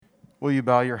Will you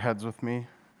bow your heads with me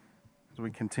as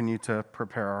we continue to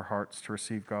prepare our hearts to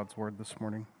receive God's word this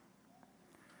morning?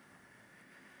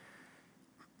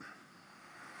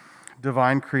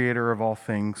 Divine Creator of all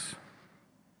things,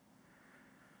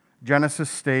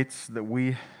 Genesis states that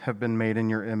we have been made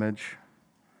in your image,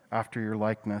 after your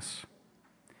likeness.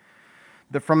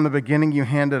 That from the beginning you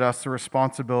handed us the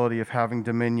responsibility of having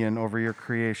dominion over your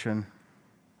creation.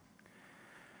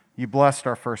 You blessed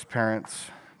our first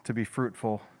parents to be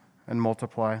fruitful and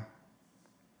multiply.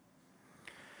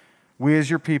 We as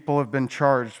your people have been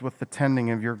charged with the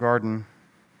tending of your garden,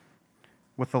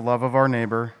 with the love of our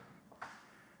neighbor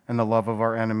and the love of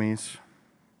our enemies.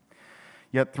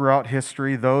 Yet throughout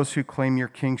history, those who claim your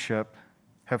kingship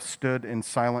have stood in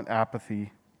silent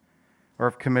apathy or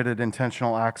have committed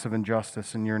intentional acts of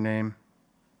injustice in your name.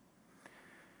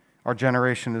 Our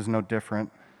generation is no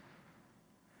different.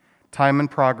 Time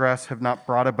and progress have not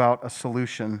brought about a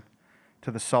solution to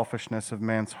the selfishness of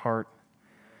man's heart,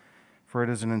 for it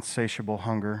is an insatiable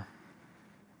hunger.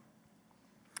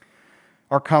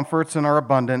 Our comforts and our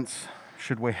abundance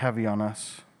should weigh heavy on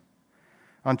us.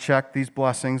 Unchecked, these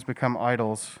blessings become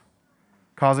idols,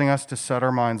 causing us to set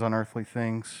our minds on earthly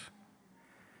things.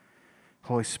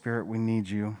 Holy Spirit, we need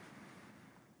you.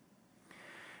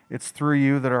 It's through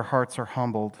you that our hearts are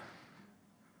humbled,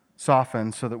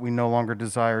 softened so that we no longer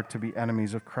desire to be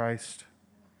enemies of Christ.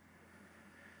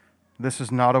 This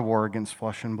is not a war against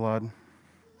flesh and blood,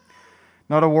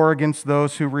 not a war against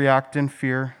those who react in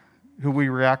fear, who we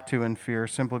react to in fear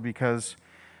simply because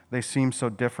they seem so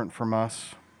different from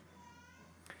us.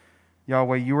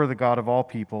 Yahweh, you are the God of all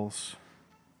peoples.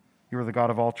 You are the God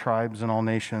of all tribes and all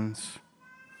nations.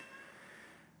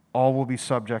 All will be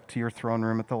subject to your throne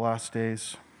room at the last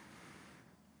days.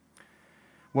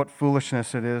 What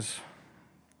foolishness it is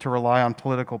to rely on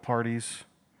political parties,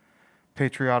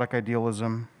 patriotic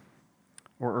idealism,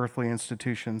 or earthly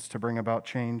institutions to bring about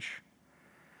change.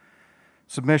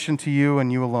 Submission to you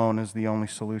and you alone is the only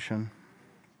solution.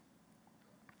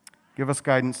 Give us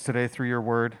guidance today through your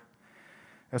word,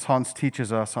 as Hans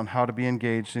teaches us on how to be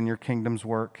engaged in your kingdom's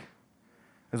work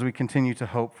as we continue to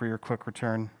hope for your quick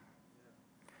return.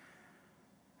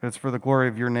 It's for the glory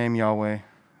of your name, Yahweh,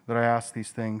 that I ask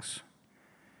these things,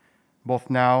 both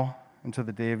now and to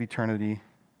the day of eternity.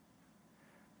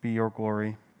 Be your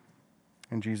glory.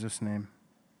 In Jesus' name,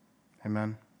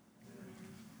 amen.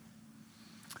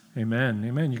 Amen.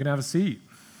 Amen. You can have a seat.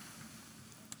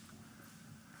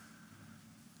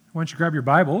 Why don't you grab your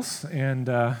Bibles and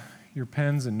your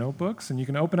pens and notebooks, and you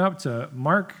can open up to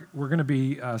Mark. We're going to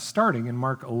be starting in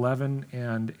Mark 11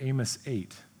 and Amos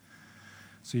 8.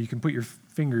 So you can put your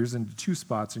fingers into two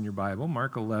spots in your Bible,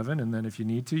 Mark 11, and then if you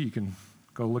need to, you can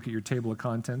go look at your table of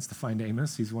contents to find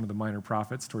Amos. He's one of the minor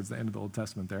prophets towards the end of the Old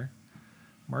Testament there.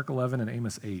 Mark 11 and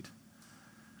Amos 8.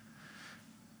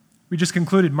 We just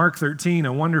concluded Mark 13,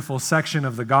 a wonderful section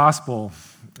of the gospel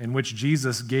in which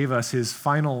Jesus gave us his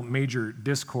final major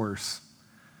discourse.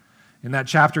 In that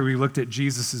chapter, we looked at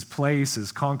Jesus' place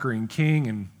as conquering king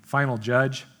and final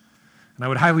judge. And I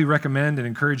would highly recommend and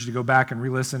encourage you to go back and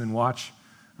re-listen and watch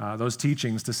those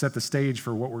teachings to set the stage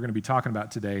for what we're going to be talking about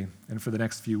today and for the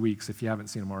next few weeks if you haven't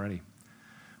seen them already.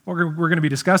 What we're going to be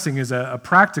discussing is a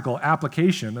practical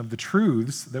application of the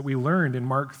truths that we learned in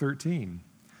Mark 13.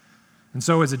 And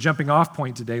so as a jumping off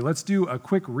point today, let's do a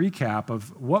quick recap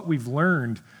of what we've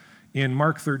learned in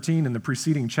Mark 13 and the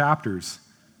preceding chapters.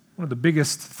 One of the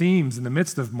biggest themes in the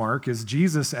midst of Mark is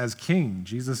Jesus as King,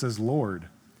 Jesus as Lord.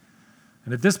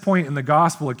 And at this point in the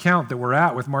gospel account that we're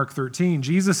at with Mark 13,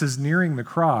 Jesus is nearing the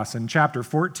cross. And chapter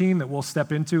 14 that we'll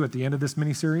step into at the end of this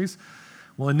mini-series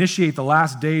will initiate the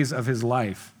last days of his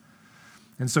life.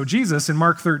 And so Jesus, in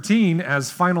Mark 13,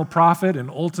 as final prophet and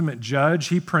ultimate judge,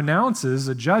 he pronounces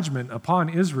a judgment upon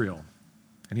Israel.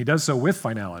 And he does so with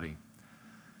finality.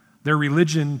 Their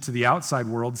religion to the outside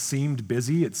world seemed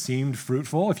busy, it seemed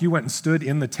fruitful. If you went and stood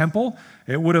in the temple,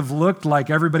 it would have looked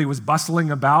like everybody was bustling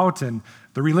about and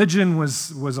the religion was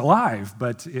alive,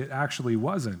 but it actually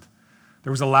wasn't.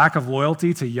 There was a lack of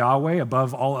loyalty to Yahweh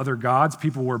above all other gods.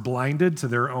 People were blinded to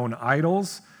their own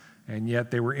idols, and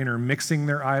yet they were intermixing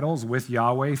their idols with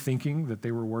Yahweh, thinking that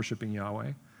they were worshiping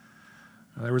Yahweh.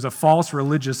 There was a false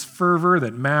religious fervor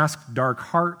that masked dark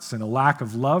hearts and a lack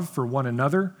of love for one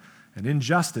another and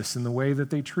injustice in the way that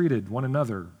they treated one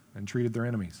another and treated their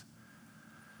enemies.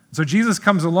 So Jesus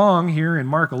comes along here in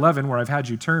Mark 11, where I've had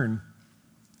you turn,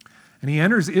 and he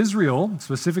enters Israel,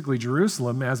 specifically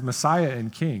Jerusalem, as Messiah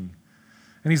and King.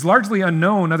 And he's largely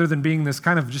unknown other than being this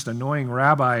kind of just annoying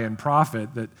rabbi and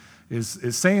prophet that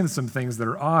is saying some things that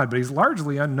are odd, but he's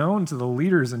largely unknown to the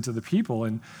leaders and to the people.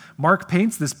 And Mark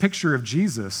paints this picture of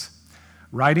Jesus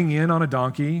riding in on a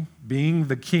donkey, being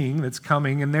the king that's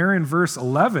coming. And there in verse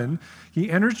 11, he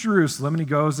enters Jerusalem and he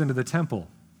goes into the temple.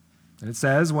 And it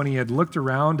says, when he had looked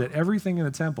around at everything in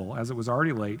the temple, as it was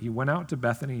already late, he went out to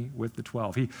Bethany with the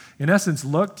 12. He, in essence,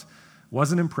 looked,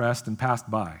 wasn't impressed, and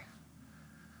passed by.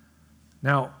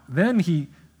 Now, then he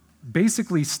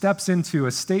basically steps into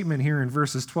a statement here in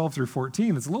verses 12 through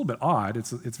 14 that's a little bit odd.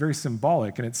 It's very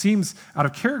symbolic, and it seems out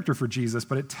of character for Jesus,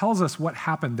 but it tells us what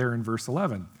happened there in verse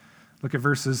 11. Look at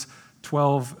verses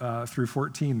 12 through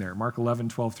 14 there, Mark 11,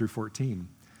 12 through 14.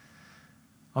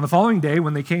 On the following day,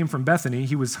 when they came from Bethany,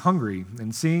 he was hungry,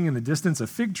 and seeing in the distance a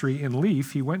fig tree in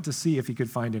leaf, he went to see if he could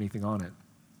find anything on it.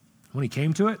 When he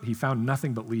came to it, he found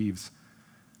nothing but leaves,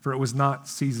 for it was not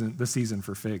the season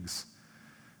for figs.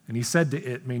 And he said to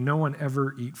it, "May no one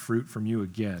ever eat fruit from you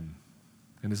again."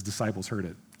 And his disciples heard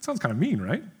it. It sounds kind of mean,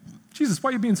 right? Jesus,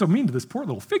 why are you being so mean to this poor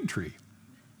little fig tree?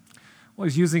 Well,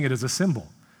 he's using it as a symbol.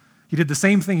 He did the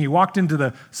same thing. He walked into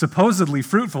the supposedly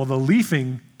fruitful, the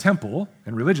leafing temple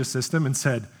and religious system and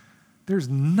said, "There's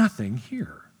nothing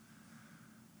here."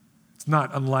 It's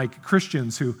not unlike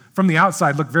Christians who, from the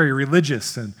outside, look very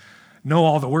religious and know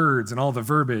all the words and all the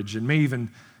verbiage and may even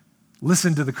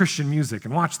listen to the Christian music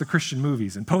and watch the Christian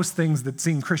movies and post things that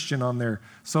seem Christian on their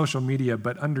social media,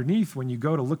 but underneath, when you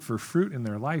go to look for fruit in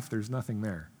their life, there's nothing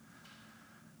there.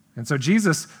 And so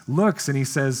Jesus looks and he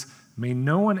says, "May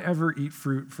no one ever eat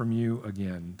fruit from you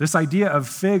again." This idea of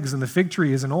figs and the fig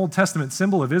tree is an Old Testament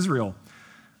symbol of Israel,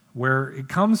 where it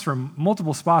comes from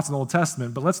multiple spots in the Old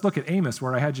Testament. But let's look at Amos,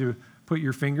 where I had you put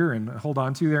your finger and hold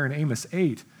on to there in Amos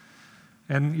 8.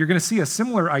 And you're going to see a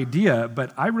similar idea,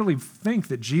 but I really think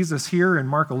that Jesus here in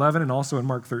Mark 11 and also in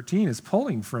Mark 13 is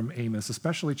pulling from Amos,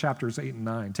 especially chapters 8 and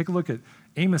 9. Take a look at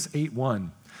Amos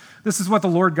 8:1. "This is what the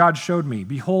Lord God showed me.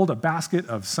 Behold, a basket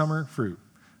of summer fruit."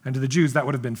 And to the Jews, that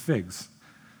would have been figs.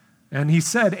 "And he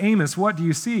said, 'Amos, what do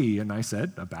you see?' And I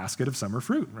said, 'A basket of summer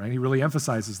fruit,'" right? He really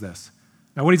emphasizes this.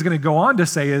 Now, what he's going to go on to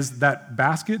say is that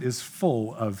basket is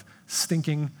full of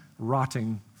stinking,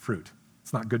 rotting fruit.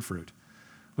 It's not good fruit.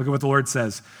 Look at what the Lord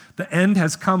says. "The end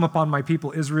has come upon my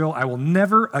people Israel. I will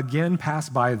never again pass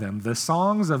by them. The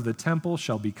songs of the temple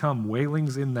shall become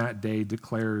wailings in that day,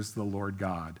 declares the Lord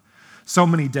God. So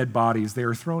many dead bodies, they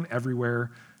are thrown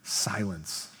everywhere.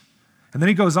 Silence." And then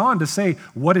he goes on to say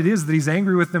what it is that he's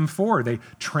angry with them for. They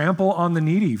trample on the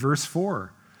needy, verse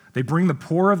 4. They bring the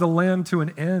poor of the land to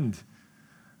an end.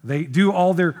 They do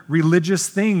all their religious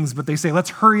things, but they say,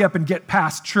 let's hurry up and get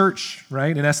past church,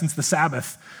 right? In essence, the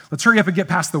Sabbath. Let's hurry up and get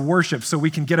past the worship so we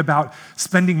can get about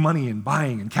spending money and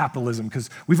buying and capitalism,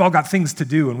 because we've all got things to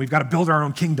do and we've got to build our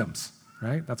own kingdoms,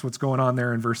 right? That's what's going on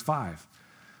there in verse 5.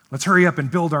 Let's hurry up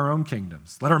and build our own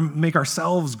kingdoms. Make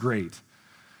ourselves great.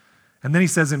 And then he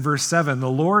says in verse 7, "The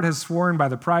Lord has sworn by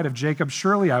the pride of Jacob,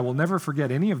 surely I will never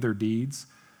forget any of their deeds.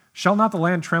 Shall not the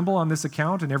land tremble on this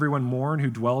account, and everyone mourn who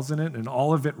dwells in it, and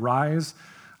all of it rise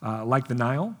like the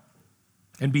Nile,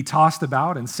 and be tossed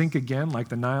about and sink again like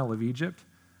the Nile of Egypt?"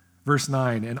 Verse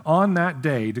 9, "And on that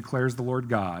day, declares the Lord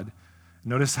God,"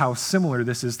 notice how similar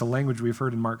this is to language we've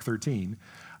heard in Mark 13,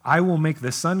 "I will make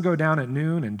the sun go down at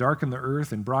noon and darken the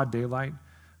earth in broad daylight.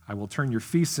 I will turn your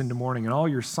feasts into mourning and all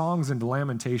your songs into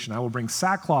lamentation. I will bring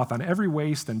sackcloth on every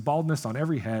waist and baldness on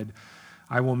every head.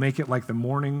 I will make it like the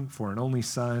morning for an only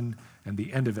son, and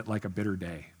the end of it like a bitter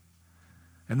day."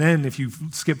 And then if you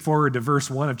skip forward to verse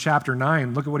 1 of chapter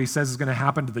 9, look at what he says is going to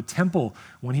happen to the temple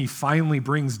when he finally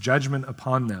brings judgment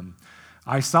upon them.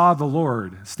 "I saw the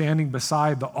Lord standing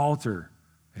beside the altar,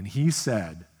 and he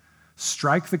said,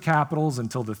 'Strike the capitals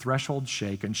until the thresholds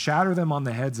shake, and shatter them on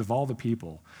the heads of all the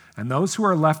people. And those who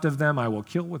are left of them I will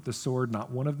kill with the sword. Not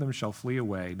one of them shall flee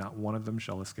away, not one of them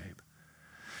shall escape.'"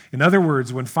 In other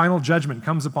words, when final judgment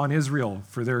comes upon Israel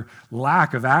for their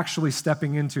lack of actually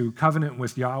stepping into covenant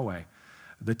with Yahweh,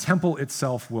 the temple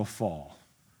itself will fall,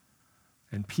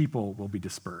 and people will be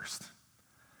dispersed.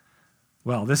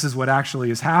 Well, this is what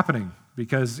actually is happening,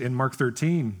 because in Mark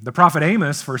 13, the prophet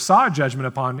Amos foresaw judgment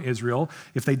upon Israel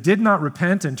if they did not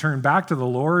repent and turn back to the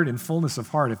Lord in fullness of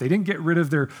heart, if they didn't get rid of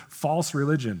their false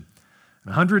religion.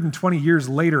 120 years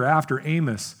later, after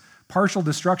Amos, partial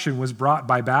destruction was brought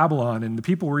by Babylon, and the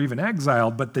people were even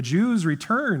exiled, but the Jews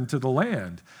returned to the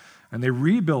land, and they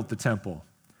rebuilt the temple.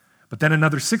 But then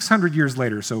another 600 years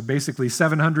later, so basically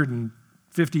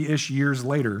 750-ish years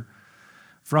later,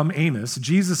 from Amos,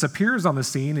 Jesus appears on the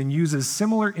scene and uses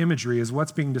similar imagery as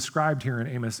what's being described here in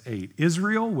Amos 8.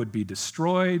 Israel would be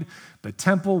destroyed, the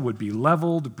temple would be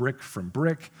leveled brick from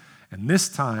brick, and this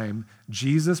time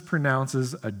Jesus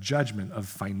pronounces a judgment of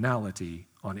finality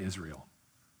on Israel.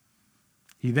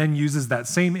 He then uses that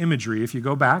same imagery. If you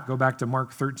go back to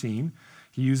Mark 13,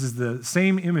 He uses the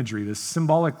same imagery, this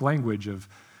symbolic language of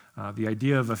the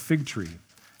idea of a fig tree.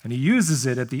 And he uses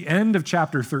it at the end of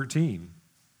chapter 13.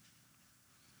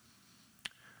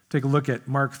 Take a look at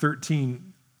Mark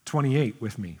 13:28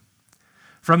 with me.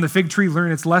 From the fig tree,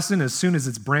 learn its lesson. As soon as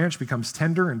its branch becomes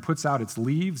tender and puts out its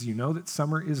leaves, you know that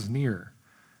summer is near.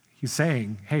 He's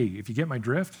saying, hey, if you get my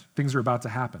drift, things are about to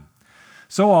happen.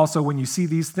 So also, when you see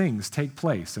these things take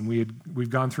place, and we've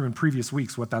gone through in previous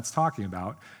weeks what that's talking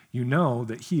about, you know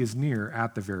that he is near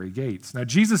at the very gates. Now,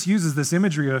 Jesus uses this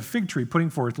imagery of a fig tree putting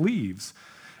forth leaves.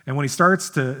 And when it starts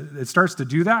to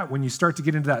do that, when you start to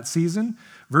get into that season,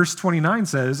 verse 29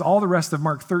 says, all the rest of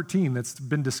Mark 13 that's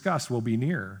been discussed will be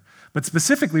near. But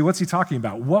specifically, what's he talking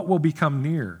about? What will become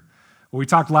near? Well, we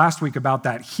talked last week about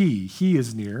that he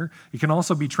is near. It can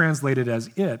also be translated as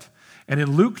it. And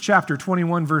in Luke chapter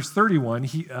 21, verse 31,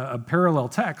 a parallel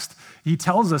text, he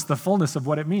tells us the fullness of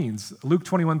what it means. Luke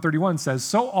 21:31 says,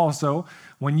 so also,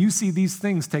 when you see these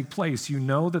things take place, you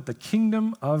know that the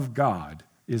kingdom of God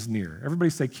is near. Everybody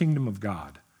say kingdom of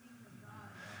God.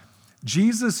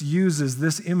 Jesus uses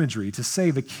this imagery to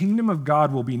say the kingdom of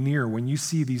God will be near when you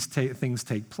see these things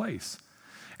take place.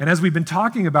 And as we've been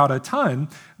talking about a ton,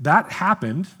 that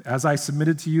happened, as I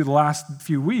submitted to you the last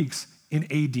few weeks, in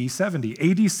AD 70.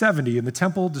 AD 70, in the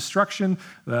temple destruction,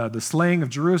 the slaying of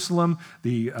Jerusalem,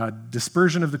 the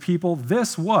dispersion of the people,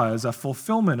 this was a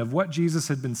fulfillment of what Jesus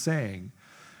had been saying.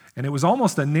 And it was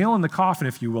almost a nail in the coffin,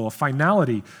 if you will, a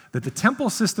finality that the temple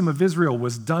system of Israel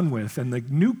was done with, and the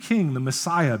new king, the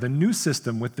Messiah, the new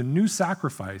system with the new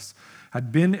sacrifice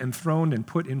had been enthroned and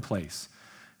put in place.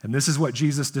 And this is what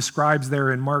Jesus describes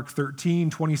there in Mark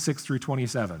 13:26 through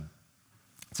 27.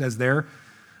 It says there,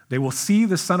 they will see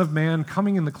the Son of Man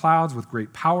coming in the clouds with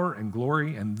great power and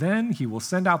glory, and then he will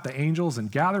send out the angels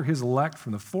and gather his elect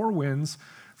from the four winds,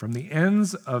 from the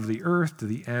ends of the earth to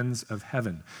the ends of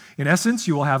heaven. In essence,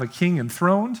 you will have a king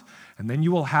enthroned, and then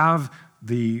you will have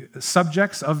the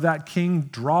subjects of that king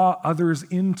draw others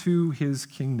into his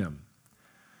kingdom.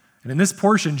 And in this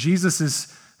portion, Jesus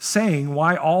is saying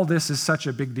why all this is such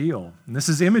a big deal. And this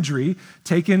is imagery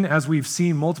taken, as we've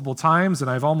seen multiple times, and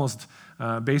I've almost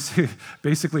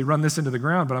basically run this into the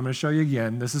ground, but I'm going to show you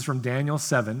again. This is from Daniel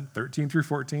 7:13 through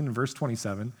 14, and verse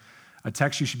 27, a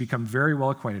text you should become very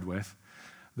well acquainted with.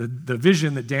 The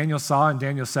vision that Daniel saw in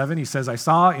Daniel 7, he says, I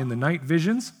saw in the night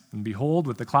visions, and behold,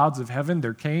 with the clouds of heaven,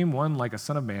 there came one like a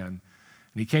son of man.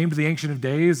 And he came to the Ancient of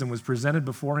Days and was presented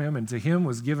before him, and to him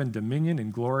was given dominion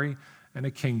and glory and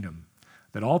a kingdom,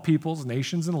 that all peoples,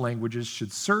 nations, and languages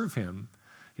should serve him.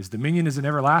 His dominion is an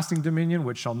everlasting dominion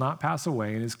which shall not pass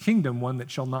away, and his kingdom one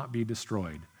that shall not be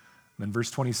destroyed. And then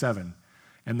verse 27,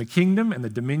 and the kingdom and the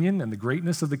dominion and the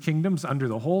greatness of the kingdoms under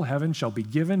the whole heaven shall be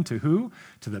given to who?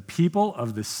 To the people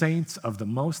of the saints of the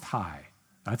Most High.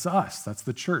 That's us. That's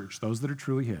the church, those that are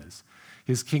truly his.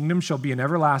 His kingdom shall be an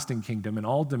everlasting kingdom, and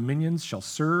all dominions shall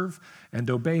serve and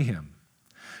obey him.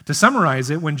 To summarize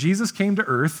it, when Jesus came to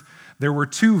earth, there were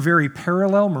two very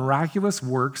parallel miraculous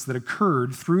works that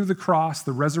occurred through the cross,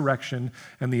 the resurrection,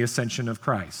 and the ascension of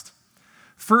Christ.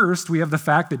 First, we have the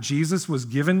fact that Jesus was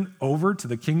given over to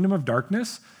the kingdom of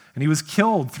darkness, and he was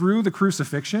killed through the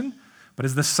crucifixion. But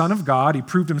as the Son of God, he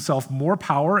proved himself more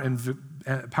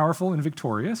powerful and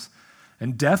victorious,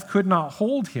 and death could not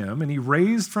hold him, and he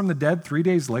raised from the dead 3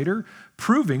 days later,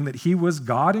 proving that he was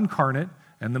God incarnate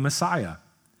and the Messiah.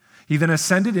 He then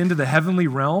ascended into the heavenly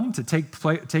realm to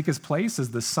take his place as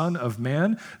the Son of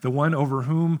Man, the one over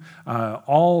whom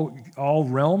all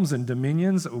realms and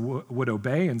dominions would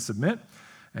obey and submit.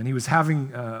 And he was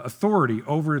having authority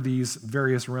over these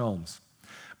various realms.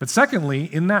 But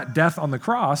secondly, in that death on the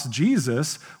cross,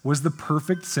 Jesus was the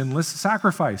perfect sinless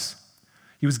sacrifice.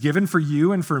 He was given for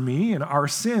you and for me, and our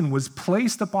sin was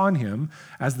placed upon him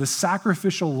as the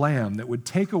sacrificial lamb that would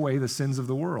take away the sins of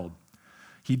the world.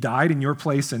 He died in your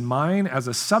place and mine as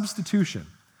a substitution,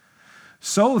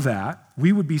 so that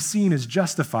we would be seen as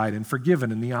justified and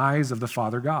forgiven in the eyes of the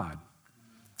Father God.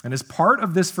 And as part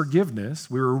of this forgiveness,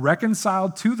 we were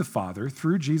reconciled to the Father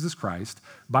through Jesus Christ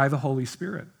by the Holy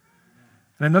Spirit.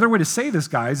 And another way to say this,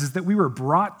 guys, is that we were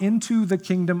brought into the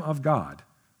kingdom of God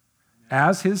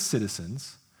as his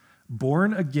citizens,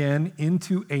 born again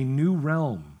into a new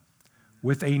realm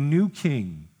with a new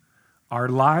king, our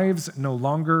lives no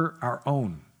longer our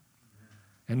own,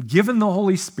 and given the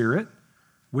Holy Spirit,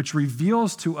 which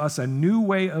reveals to us a new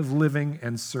way of living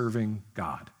and serving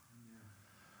God.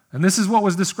 And this is what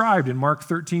was described in Mark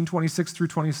 13:26 through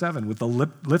 27, with the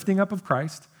lifting up of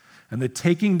Christ and the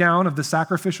taking down of the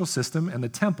sacrificial system and the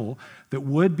temple that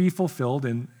would be fulfilled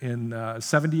in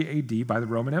 70 AD by the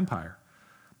Roman Empire.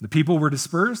 The people were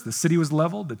dispersed, the city was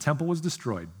leveled, the temple was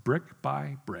destroyed, brick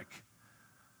by brick.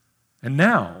 And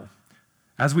now,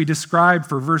 as we described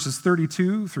for verses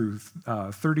 32 through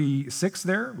 36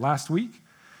 there last week,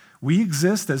 we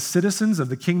exist as citizens of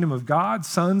the kingdom of God,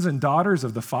 sons and daughters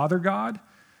of the Father God,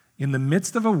 in the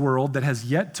midst of a world that has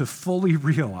yet to fully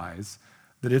realize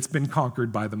that it's been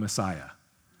conquered by the Messiah.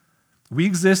 We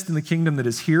exist in the kingdom that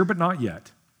is here but not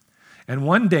yet. And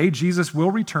one day, Jesus will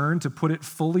return to put it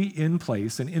fully in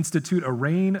place and institute a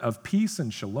reign of peace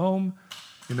and shalom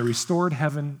in the restored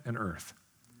heaven and earth.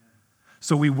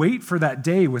 So we wait for that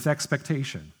day with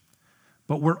expectation.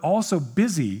 But we're also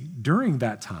busy during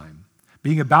that time,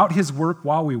 being about his work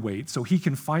while we wait, so he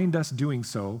can find us doing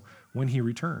so when he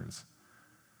returns.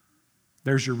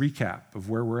 There's your recap of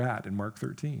where we're at in Mark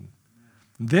 13.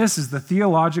 This is the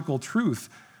theological truth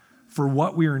for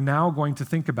what we are now going to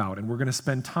think about and we're going to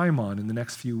spend time on in the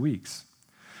next few weeks.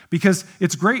 Because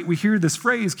it's great, we hear this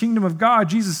phrase, kingdom of God,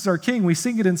 Jesus is our king, we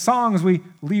sing it in songs, we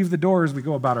leave the doors, we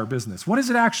go about our business. What does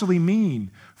it actually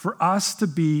mean for us to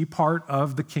be part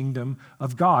of the kingdom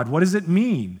of God? What does it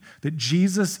mean that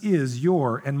Jesus is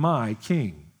your and my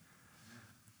king?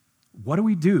 What do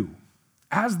we do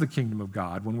as the kingdom of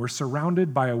God when we're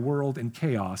surrounded by a world in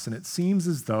chaos and it seems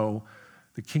as though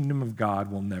the kingdom of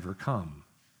God will never come?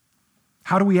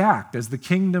 How do we act as the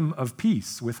kingdom of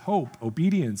peace with hope,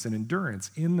 obedience, and endurance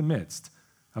in the midst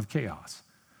of chaos?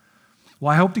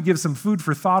 Well, I hope to give some food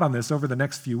for thought on this over the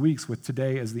next few weeks with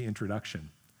today as the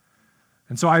introduction.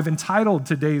 And so I've entitled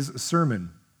today's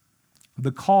sermon,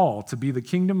 The Call to be the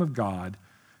Kingdom of God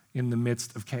in the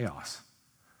Midst of Chaos.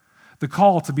 The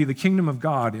call to be the kingdom of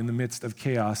God in the midst of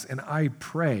chaos. And I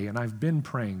pray, and I've been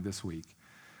praying this week,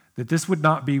 that this would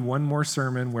not be one more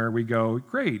sermon where we go,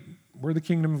 great, we're the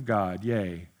kingdom of God,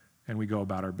 yay, and we go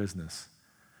about our business.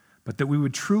 But that we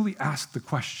would truly ask the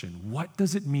question, what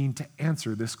does it mean to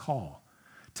answer this call?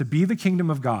 To be the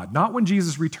kingdom of God, not when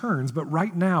Jesus returns, but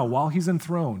right now while he's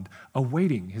enthroned,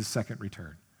 awaiting his second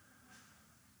return.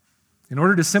 In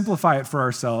order to simplify it for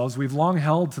ourselves, we've long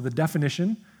held to the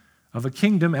definition of a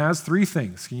kingdom as three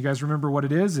things. Can you guys remember what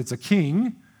it is? It's a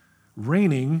king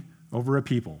reigning over a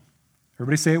people.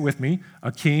 Everybody say it with me.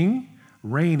 A king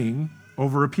reigning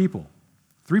over a people.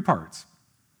 Three parts.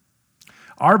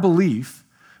 Our belief,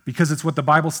 because it's what the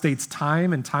Bible states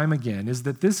time and time again, is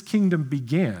that this kingdom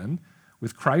began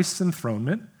with Christ's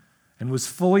enthronement and was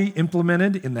fully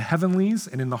implemented in the heavenlies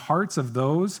and in the hearts of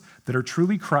those that are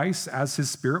truly Christ's as his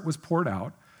Spirit was poured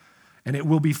out, and it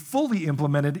will be fully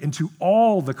implemented into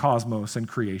all the cosmos and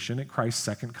creation at Christ's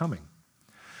second coming.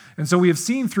 And so we have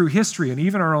seen through history and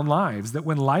even our own lives that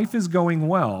when life is going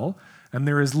well and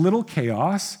there is little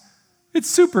chaos, it's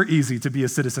super easy to be a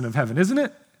citizen of heaven, isn't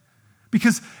it?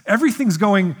 Because everything's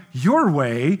going your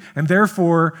way, and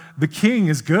therefore the king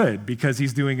is good because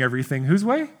he's doing everything whose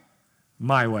way?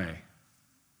 My way.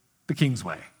 The king's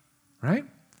way, right?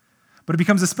 But it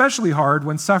becomes especially hard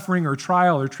when suffering or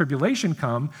trial or tribulation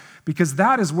come, because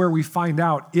that is where we find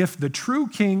out if the true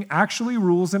king actually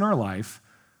rules in our life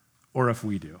or if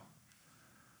we do.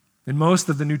 In most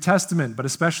of the New Testament, but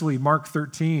especially Mark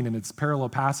 13 and its parallel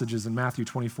passages in Matthew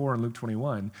 24 and Luke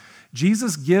 21,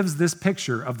 Jesus gives this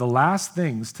picture of the last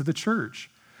things to the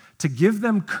church to give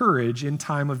them courage in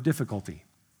time of difficulty.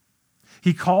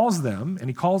 He calls them, and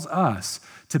he calls us,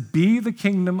 to be the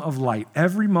kingdom of light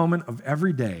every moment of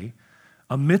every day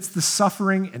amidst the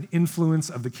suffering and influence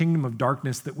of the kingdom of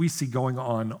darkness that we see going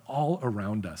on all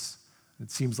around us.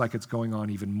 It seems like it's going on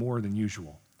even more than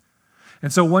usual.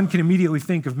 And so one can immediately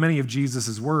think of many of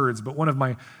Jesus' words, but one of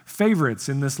my favorites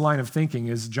in this line of thinking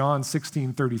is John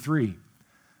 16:33.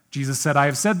 Jesus said, I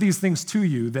have said these things to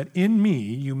you, that in me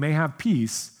you may have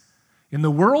peace. In the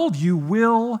world you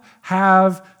will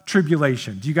have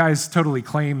tribulation. Do you guys totally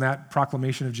claim that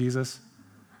proclamation of Jesus?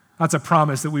 That's a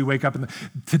promise that we wake up and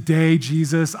today,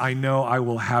 Jesus, I know I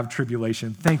will have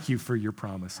tribulation. Thank you for your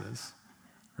promises,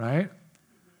 right?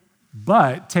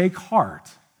 But take heart.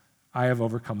 I have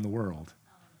overcome the world.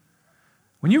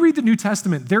 When you read the New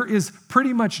Testament, there is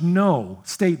pretty much no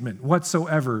statement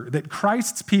whatsoever that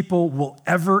Christ's people will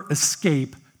ever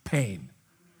escape pain.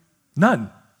 None.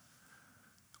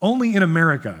 Only in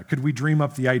America could we dream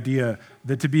up the idea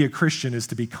that to be a Christian is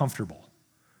to be comfortable.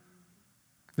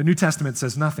 The New Testament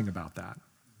says nothing about that.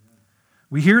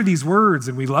 We hear these words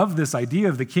and we love this idea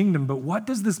of the kingdom, but what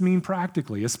does this mean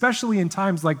practically, especially in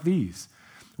times like these,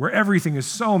 where everything is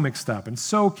so mixed up and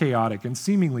so chaotic and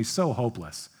seemingly so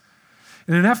hopeless?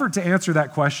 In an effort to answer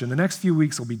that question, the next few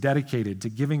weeks will be dedicated to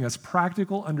giving us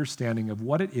practical understanding of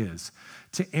what it is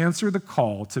to answer the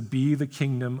call to be the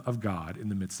kingdom of God in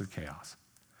the midst of chaos.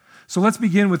 So let's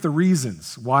begin with the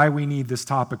reasons why we need this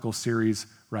topical series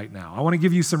right now. I want to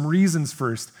give you some reasons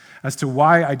first as to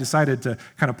why I decided to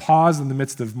kind of pause in the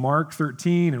midst of Mark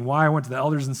 13 and why I went to the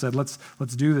elders and said, let's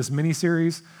do this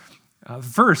mini-series.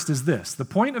 First is this: the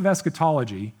point of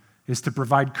eschatology is to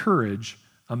provide courage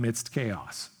amidst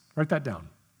chaos. Write that down.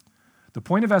 The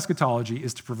point of eschatology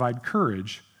is to provide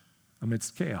courage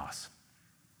amidst chaos.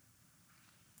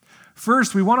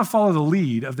 First, we want to follow the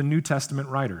lead of the New Testament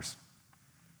writers.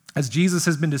 As Jesus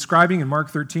has been describing in Mark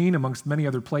 13, amongst many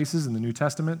other places in the New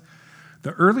Testament,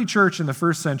 the early church in the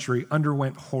first century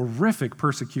underwent horrific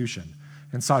persecution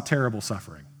and saw terrible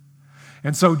suffering.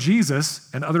 And so Jesus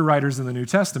and other writers in the New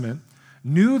Testament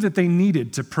knew that they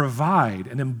needed to provide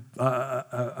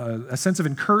a sense of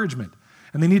encouragement,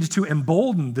 and they needed to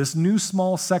embolden this new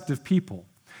small sect of people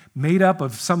made up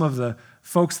of some of the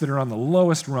folks that are on the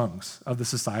lowest rungs of the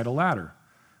societal ladder.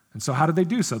 And so how did they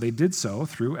do so? They did so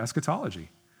through eschatology.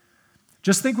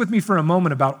 Just think with me for a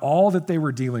moment about all that they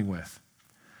were dealing with.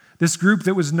 This group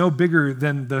that was no bigger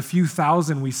than the few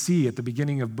thousand we see at the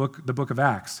beginning of the book of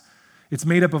Acts. It's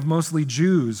made up of mostly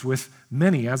Jews, with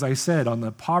many, as I said, on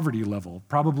the poverty level,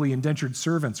 probably indentured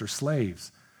servants or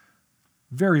slaves.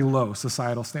 Very low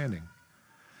societal standing.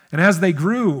 And as they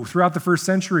grew throughout the first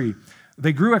century,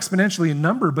 they grew exponentially in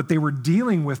number, but they were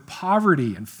dealing with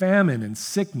poverty and famine and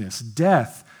sickness,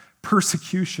 death,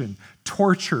 persecution,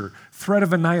 torture, threat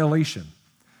of annihilation.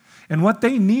 And what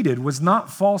they needed was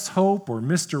not false hope or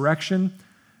misdirection.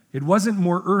 It wasn't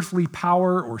more earthly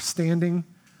power or standing.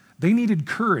 They needed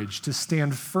courage to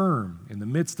stand firm in the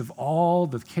midst of all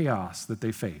the chaos that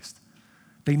they faced.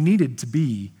 They needed to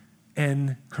be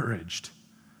encouraged.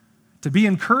 To be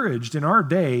encouraged in our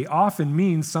day often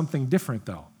means something different,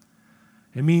 though.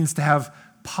 It means to have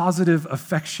positive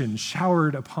affection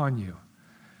showered upon you.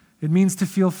 It means to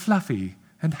feel fluffy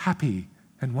and happy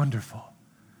and wonderful.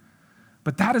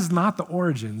 But that is not the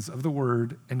origins of the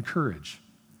word encourage.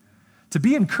 To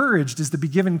be encouraged is to be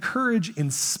given courage in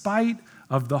spite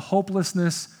of the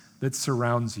hopelessness that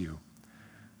surrounds you.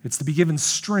 It's to be given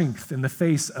strength in the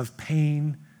face of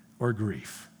pain or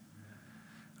grief.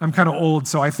 I'm kind of old,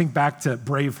 so I think back to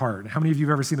Braveheart. How many of you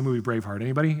have ever seen the movie Braveheart?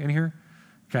 Anybody in here?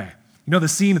 Okay. You know the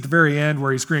scene at the very end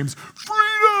where he screams,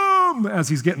 "Freedom!" as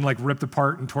he's getting like ripped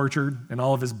apart and tortured, and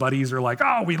all of his buddies are like,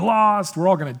 "Oh, we lost. We're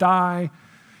all going to die."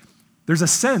 There's a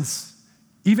sense,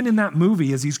 even in that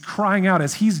movie, as he's crying out,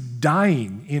 as he's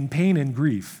dying in pain and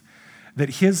grief, that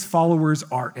his followers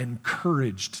are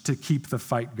encouraged to keep the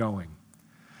fight going.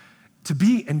 To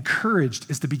be encouraged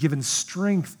is to be given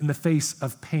strength in the face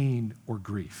of pain or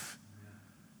grief.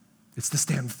 It's to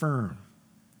stand firm.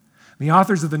 The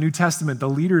authors of the New Testament, the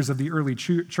leaders of the early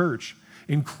church,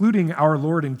 including our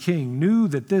Lord and King, knew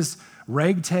that this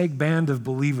ragtag band of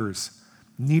believers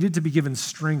needed to be given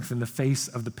strength in the face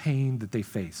of the pain that they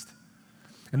faced.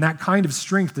 And that kind of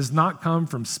strength does not come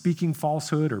from speaking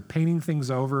falsehood or painting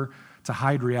things over to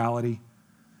hide reality.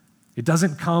 It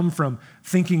doesn't come from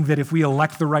thinking that if we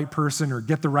elect the right person or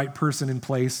get the right person in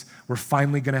place, we're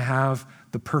finally going to have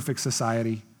the perfect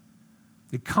society.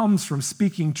 It comes from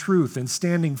speaking truth and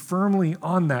standing firmly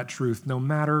on that truth no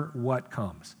matter what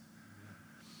comes.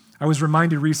 I was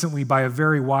reminded recently by a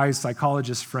very wise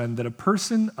psychologist friend that a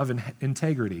person of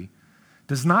integrity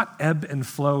does not ebb and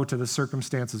flow to the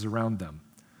circumstances around them.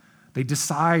 They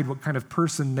decide what kind of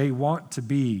person they want to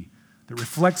be that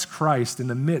reflects Christ in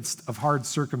the midst of hard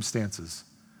circumstances.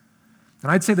 And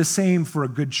I'd say the same for a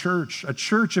good church. A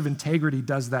church of integrity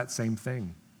does that same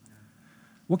thing.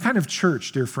 What kind of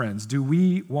church, dear friends, do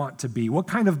we want to be? What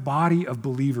kind of body of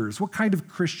believers, what kind of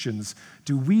Christians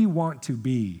do we want to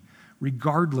be,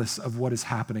 regardless of what is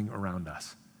happening around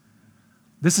us?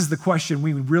 This is the question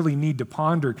we really need to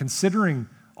ponder, considering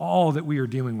all that we are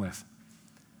dealing with.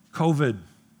 COVID,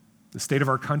 the state of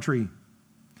our country,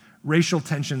 racial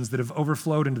tensions that have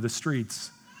overflowed into the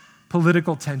streets,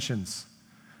 political tensions,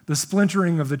 the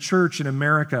splintering of the church in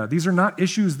America. These are not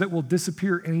issues that will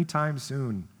disappear anytime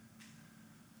soon.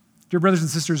 Dear brothers and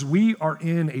sisters, we are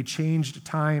in a changed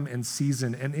time and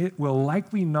season, and it will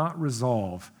likely not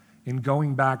resolve in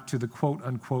going back to the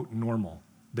quote-unquote normal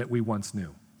that we once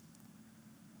knew.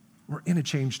 We're in a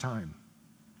changed time.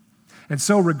 And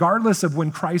so regardless of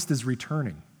when Christ is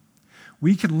returning,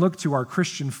 we can look to our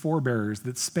Christian forebears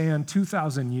that span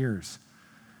 2,000 years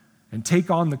and take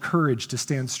on the courage to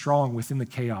stand strong within the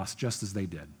chaos just as they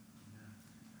did.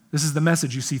 This is the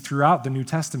message you see throughout the New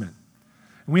Testament.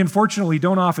 And we unfortunately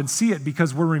don't often see it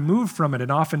because we're removed from it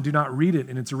and often do not read it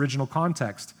in its original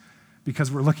context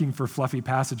because we're looking for fluffy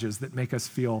passages that make us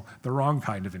feel the wrong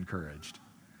kind of encouraged.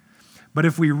 But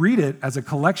if we read it as a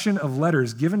collection of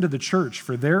letters given to the church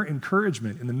for their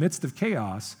encouragement in the midst of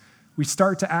chaos, we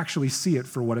start to actually see it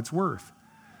for what it's worth.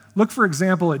 Look, for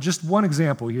example, at just one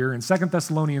example here in 2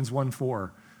 Thessalonians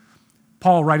 1:4.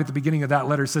 Paul, right at the beginning of that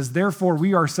letter, says, "Therefore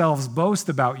we ourselves boast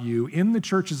about you in the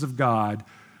churches of God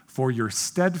for your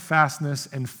steadfastness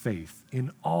and faith in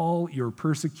all your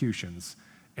persecutions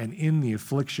and in the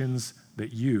afflictions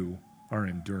that you are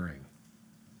enduring."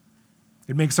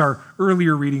 It makes our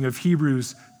earlier reading of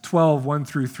Hebrews 12, 1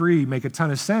 through 3 make a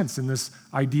ton of sense in this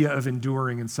idea of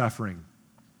enduring and suffering.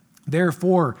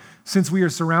 "Therefore, since we are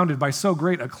surrounded by so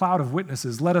great a cloud of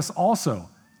witnesses, let us also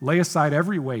lay aside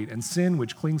every weight and sin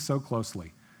which clings so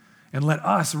closely, and let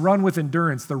us run with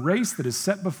endurance the race that is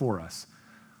set before us,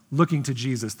 looking to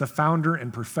Jesus, the founder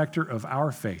and perfecter of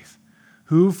our faith,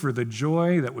 who for the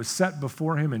joy that was set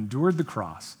before him endured the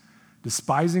cross,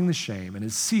 despising the shame, and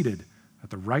is seated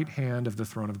at the right hand of the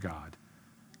throne of God.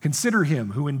 Consider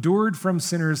him who endured from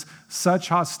sinners such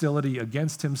hostility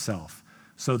against himself,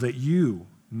 so that you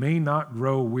may not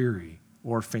grow weary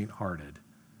or faint-hearted."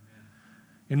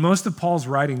 In most of Paul's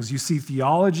writings, you see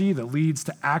theology that leads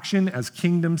to action as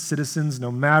kingdom citizens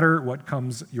no matter what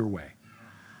comes your way.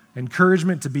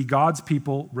 Encouragement to be God's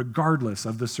people regardless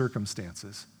of the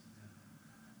circumstances.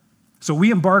 So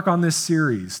we embark on this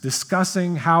series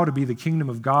discussing how to be the kingdom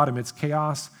of God amidst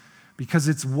chaos because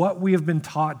it's what we have been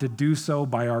taught to do so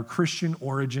by our Christian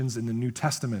origins in the New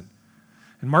Testament.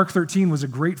 And Mark 13 was a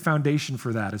great foundation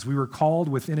for that, as we were called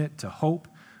within it to hope,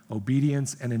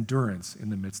 obedience, and endurance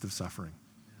in the midst of suffering.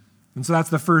 And so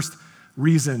that's the first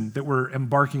reason that we're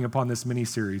embarking upon this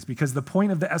mini-series, because the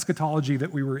point of the eschatology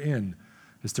that we were in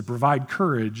is to provide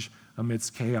courage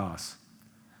amidst chaos.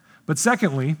 But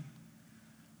secondly,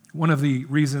 one of the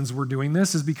reasons we're doing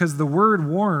this is because the word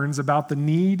warns about the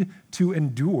need to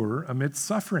endure amidst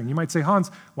suffering. You might say,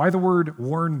 "Hans, why the word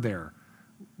warn there?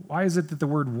 Why is it that the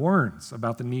word warns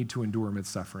about the need to endure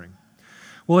amidst suffering?"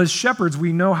 Well, as shepherds,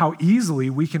 we know how easily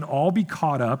we can all be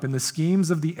caught up in the schemes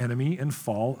of the enemy and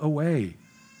fall away.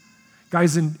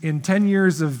 Guys, in 10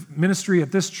 years of ministry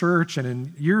at this church, and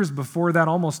in years before that,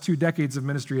 almost 2 decades of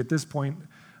ministry at this point,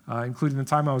 including the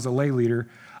time I was a lay leader,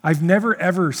 I've never,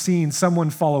 ever seen someone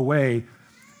fall away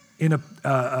in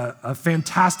a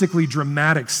fantastically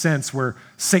dramatic sense where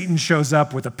Satan shows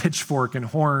up with a pitchfork and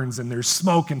horns and there's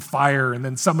smoke and fire and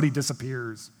then somebody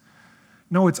disappears.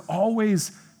 No, it's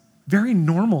always very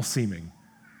normal seeming.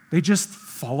 They just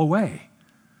fall away.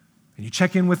 And you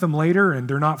check in with them later and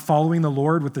they're not following the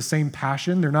Lord with the same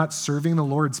passion. They're not serving the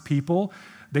Lord's people.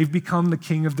 They've become the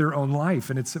king of their own life,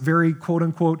 and it's very quote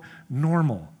unquote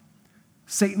normal.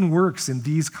 Satan works in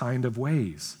these kind of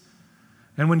ways.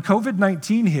 And when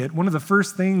COVID-19 hit, one of the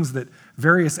first things that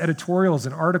various editorials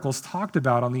and articles talked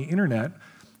about on the internet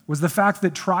was the fact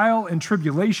that trial and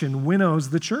tribulation winnows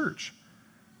the church.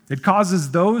 It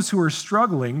causes those who are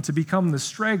struggling to become the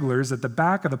stragglers at the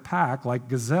back of the pack like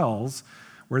gazelles,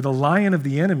 where the lion of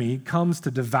the enemy comes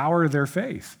to devour their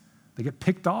faith. They get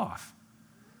picked off.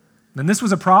 And this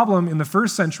was a problem in the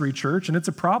first century church, and it's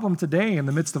a problem today in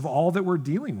the midst of all that we're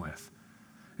dealing with.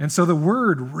 And so the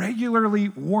word regularly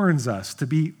warns us to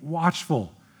be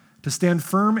watchful, to stand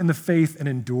firm in the faith and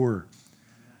endure.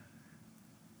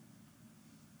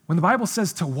 When the Bible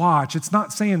says to watch, it's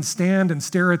not saying stand and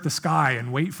stare at the sky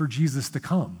and wait for Jesus to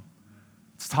come.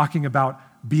 It's talking about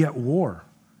be at war,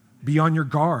 be on your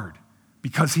guard,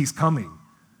 because he's coming.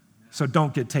 So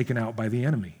don't get taken out by the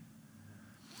enemy.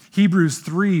 Hebrews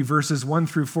 3, verses 1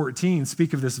 through 14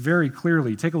 speak of this very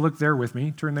clearly. Take a look there with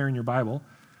me. Turn there in your Bible.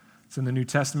 It's in the New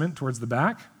Testament towards the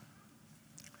back.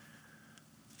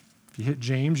 If you hit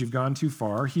James, you've gone too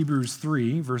far. Hebrews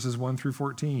 3, verses 1 through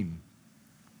 14.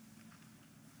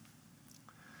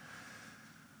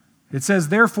 It says,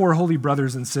 "Therefore, holy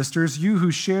brothers and sisters, you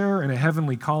who share in a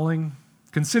heavenly calling,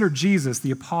 consider Jesus,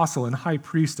 the apostle and high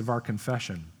priest of our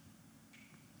confession,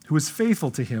 who was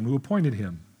faithful to him who appointed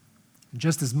him,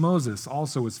 just as Moses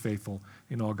also was faithful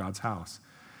in all God's house.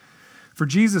 For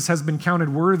Jesus has been counted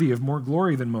worthy of more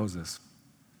glory than Moses.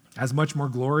 As much more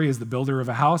glory as the builder of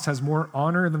a house has more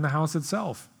honor than the house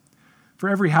itself. For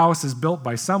every house is built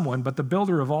by someone, but the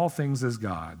builder of all things is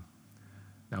God.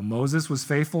 Now Moses was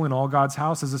faithful in all God's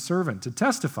house as a servant to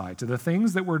testify to the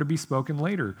things that were to be spoken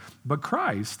later. But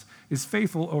Christ is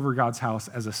faithful over God's house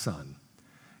as a son.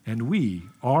 And we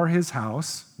are his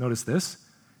house," notice this,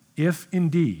 "if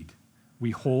indeed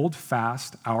we hold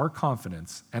fast our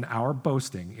confidence and our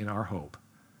boasting in our hope."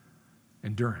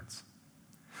 Endurance.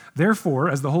 "Therefore,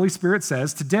 as the Holy Spirit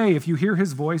says, today, if you hear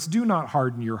his voice, do not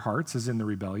harden your hearts as in the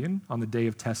rebellion on the day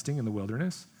of testing in the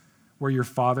wilderness, where your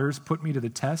fathers put me to the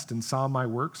test and saw my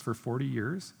works for 40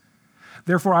 years.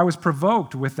 Therefore, I was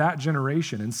provoked with that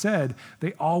generation and said,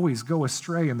 they always go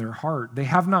astray in their heart. They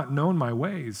have not known my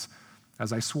ways.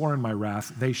 as I swore in my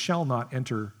wrath, they shall not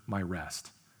enter my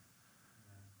rest.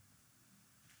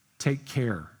 Take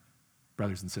care,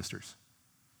 brothers and sisters.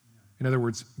 In other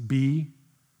words, be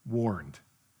warned.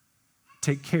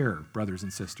 Take care, brothers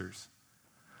and sisters,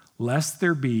 lest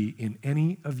there be in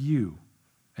any of you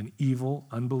an evil,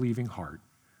 unbelieving heart,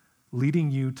 leading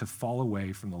you to fall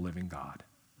away from the living God.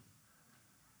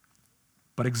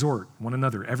 But exhort one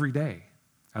another every day,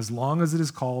 as long as it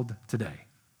is called today.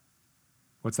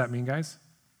 What's that mean, guys?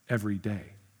 Every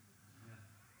day.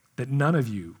 That none of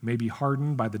you may be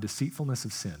hardened by the deceitfulness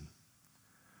of sin.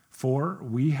 For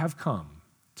we have come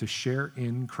to share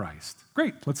in Christ.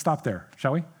 Great, let's stop there,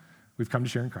 shall we? We've come to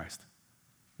share in Christ.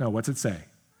 No, what's it say?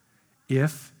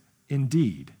 If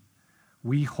indeed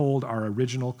we hold our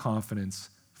original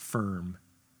confidence firm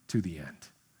to the end.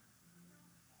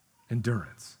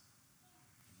 Endurance.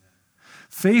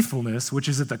 Faithfulness, which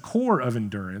is at the core of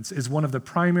endurance, is one of the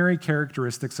primary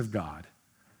characteristics of God.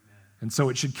 And so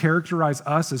it should characterize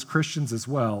us as Christians as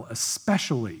well,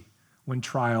 especially when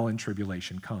trial and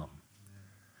tribulation come.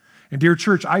 And dear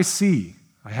church, I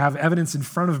have evidence in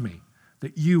front of me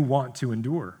that you want to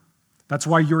endure. That's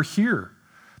why you're here.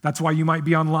 That's why you might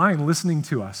be online listening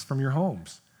to us from your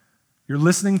homes. You're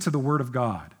listening to the Word of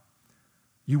God.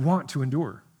 You want to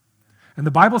endure. And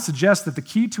the Bible suggests that the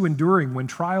key to enduring when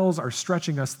trials are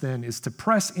stretching us thin is to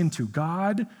press into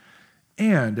God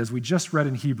and, as we just read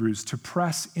in Hebrews, to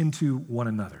press into one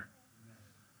another.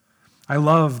 I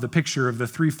love the picture of the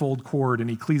threefold cord in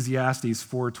Ecclesiastes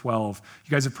 4:12.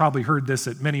 You guys have probably heard this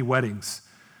at many weddings,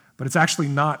 but it's actually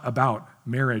not about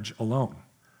marriage alone.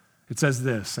 It says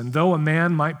this, and though a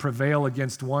man might prevail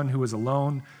against one who is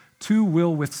alone, two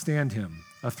will withstand him.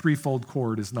 A threefold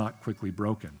cord is not quickly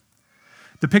broken.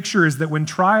 The picture is that when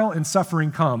trial and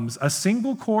suffering comes, a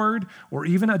single cord or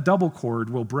even a double cord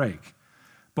will break.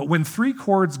 But when three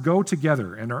cords go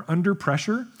together and are under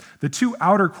pressure, the two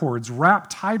outer cords wrap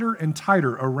tighter and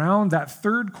tighter around that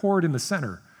third cord in the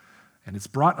center, and it's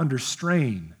brought under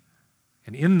strain.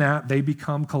 And in that, they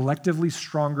become collectively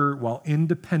stronger while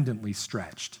independently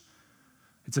stretched.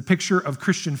 It's a picture of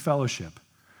Christian fellowship,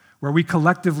 where we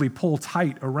collectively pull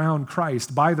tight around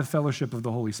Christ by the fellowship of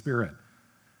the Holy Spirit.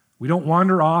 We don't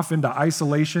wander off into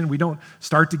isolation. We don't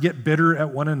start to get bitter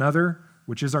at one another,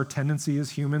 which is our tendency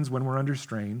as humans when we're under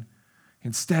strain.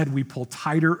 Instead, we pull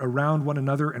tighter around one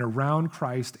another and around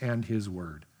Christ and His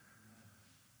Word.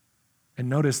 And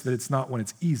notice that it's not when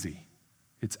it's easy.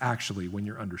 It's actually when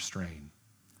you're under strain.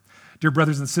 Dear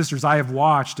brothers and sisters, I have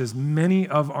watched as many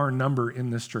of our number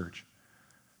in this church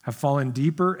have fallen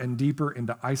deeper and deeper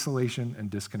into isolation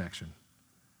and disconnection.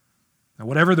 Now,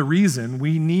 whatever the reason,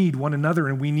 we need one another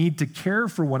and we need to care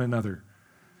for one another.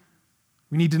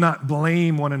 We need to not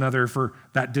blame one another for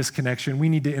that disconnection. We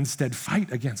need to instead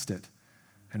fight against it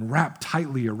and wrap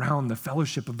tightly around the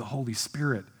fellowship of the Holy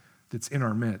Spirit that's in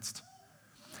our midst.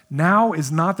 Now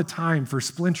is not the time for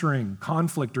splintering,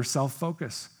 conflict, or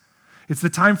self-focus. It's the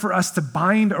time for us to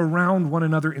bind around one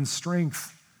another in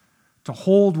strength, to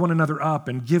hold one another up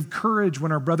and give courage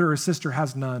when our brother or sister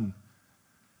has none.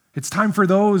 It's time for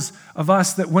those of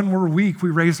us that when we're weak, we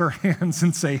raise our hands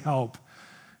and say help.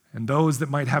 And those that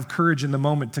might have courage in the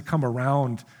moment to come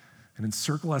around and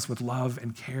encircle us with love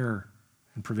and care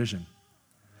and provision.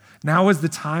 Now is the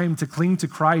time to cling to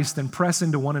Christ and press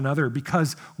into one another,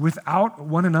 because without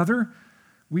one another,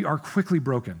 we are quickly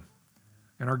broken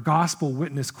and our gospel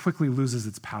witness quickly loses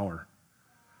its power.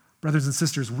 Brothers and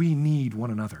sisters, we need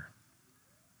one another.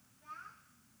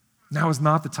 Now is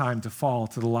not the time to fall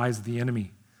to the lies of the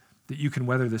enemy that you can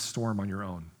weather this storm on your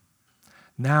own.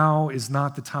 Now is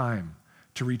not the time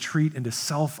to retreat into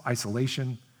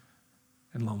self-isolation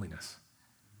and loneliness.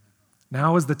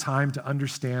 Now is the time to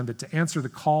understand that to answer the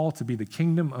call to be the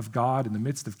kingdom of God in the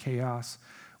midst of chaos,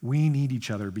 we need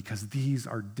each other because these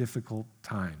are difficult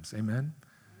times. Amen?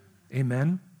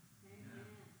 Amen?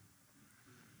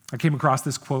 I came across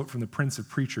this quote from the Prince of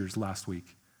Preachers last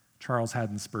week, Charles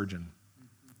Haddon Spurgeon.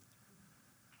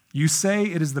 You say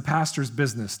it is the pastor's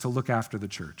business to look after the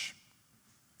church.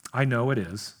 I know it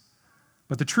is.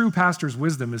 But the true pastor's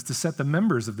wisdom is to set the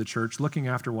members of the church looking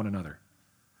after one another.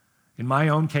 In my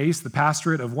own case, the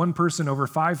pastorate of one person over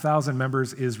 5,000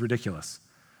 members is ridiculous,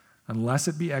 unless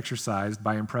it be exercised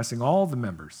by impressing all the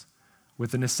members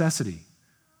with the necessity,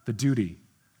 the duty,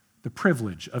 the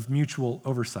privilege of mutual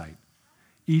oversight,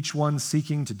 each one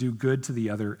seeking to do good to the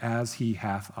other as he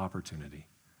hath opportunity.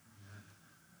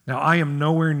 Now, I am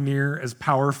nowhere near as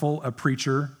powerful a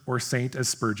preacher or saint as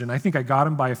Spurgeon. I think I got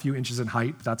him by a few inches in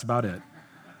height, but that's about it.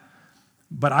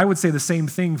 But I would say the same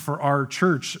thing for our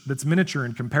church that's miniature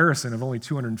in comparison of only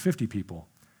 250 people.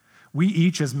 We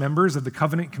each, as members of the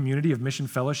covenant community of Mission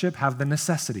Fellowship, have the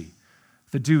necessity,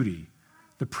 the duty,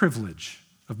 the privilege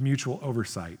of mutual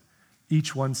oversight,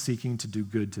 each one seeking to do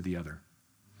good to the other.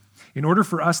 In order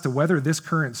for us to weather this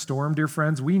current storm, dear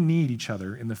friends, we need each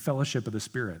other in the fellowship of the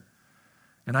Spirit.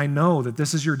 And I know that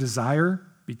this is your desire,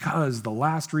 because the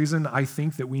last reason I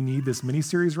think that we need this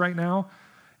mini-series right now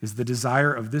is the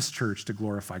desire of this church to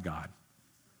glorify God.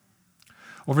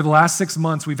 Over the last 6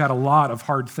 months, we've had a lot of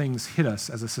hard things hit us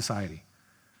as a society.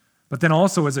 But then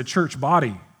also as a church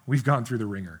body, we've gone through the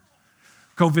ringer.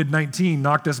 COVID-19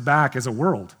 knocked us back as a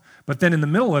world. But then in the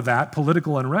middle of that,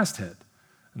 political unrest hit.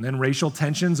 And then racial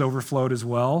tensions overflowed as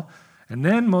well. And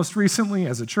then most recently,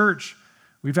 as a church,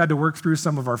 we've had to work through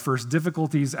some of our first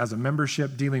difficulties as a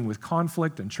membership, dealing with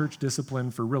conflict and church discipline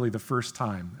for really the first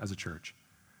time as a church.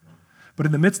 But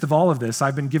in the midst of all of this,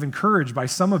 I've been given courage by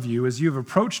some of you as you have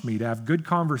approached me to have good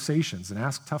conversations and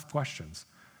ask tough questions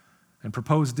and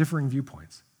propose differing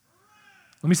viewpoints.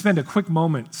 Let me spend a quick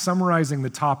moment summarizing the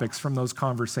topics from those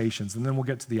conversations, and then we'll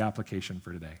get to the application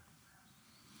for today.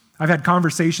 I've had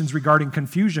conversations regarding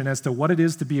confusion as to what it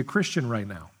is to be a Christian right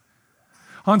now.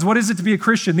 Hans, what is it to be a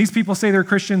Christian? These people say they're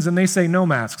Christians and they say no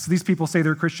masks. These people say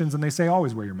they're Christians and they say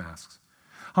always wear your masks.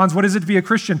 Hans, what is it to be a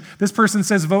Christian? This person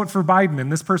says vote for Biden,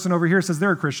 and this person over here says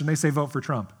they're a Christian. They say vote for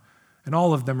Trump. And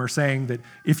all of them are saying that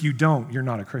if you don't, you're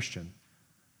not a Christian.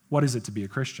 What is it to be a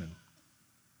Christian?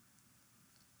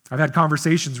 I've had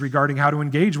conversations regarding how to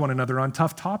engage one another on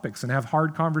tough topics and have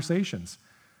hard conversations.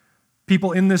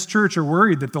 People in this church are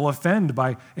worried that they'll offend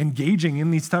by engaging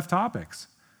in these tough topics.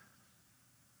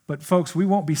 But folks, we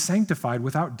won't be sanctified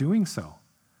without doing so.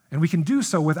 And we can do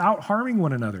so without harming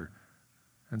one another.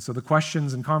 And so the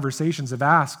questions and conversations have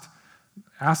asked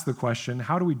the question,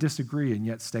 how do we disagree and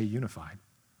yet stay unified?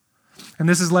 And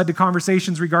this has led to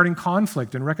conversations regarding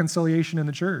conflict and reconciliation in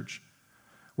the church.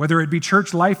 Whether it be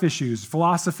church life issues,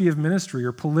 philosophy of ministry,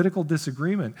 or political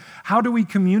disagreement, how do we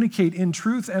communicate in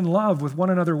truth and love with one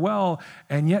another well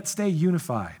and yet stay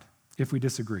unified if we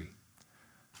disagree?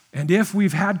 And if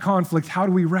we've had conflict, how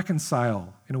do we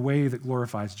reconcile in a way that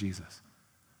glorifies Jesus?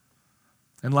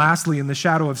 And lastly, in the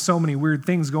shadow of so many weird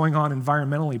things going on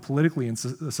environmentally, politically, and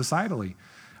societally,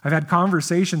 I've had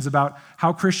conversations about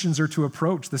how Christians are to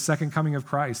approach the second coming of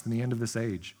Christ and the end of this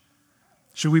age.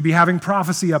 Should we be having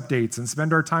prophecy updates and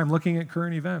spend our time looking at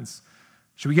current events?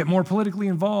 Should we get more politically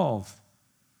involved?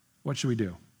 What should we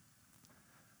do?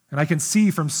 And I can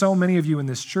see from so many of you in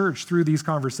this church through these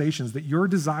conversations that your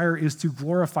desire is to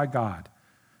glorify God,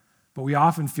 but we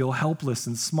often feel helpless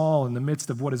and small in the midst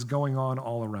of what is going on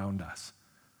all around us.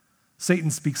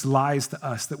 Satan speaks lies to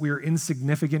us that we are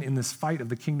insignificant in this fight of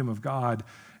the kingdom of God,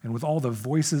 and with all the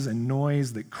voices and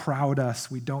noise that crowd us,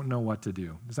 we don't know what to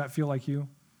do. Does that feel like you?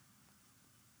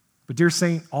 But dear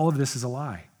saint, all of this is a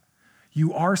lie.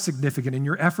 You are significant, and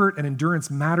your effort and endurance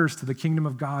matters to the kingdom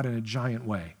of God in a giant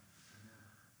way.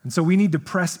 And so we need to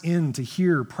press in to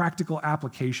hear practical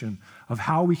application of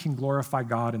how we can glorify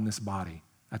God in this body,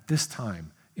 at this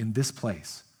time, in this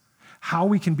place. How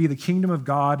we can be the kingdom of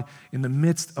God in the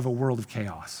midst of a world of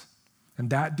chaos.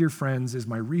 And that, dear friends, is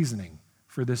my reasoning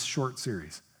for this short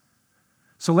series.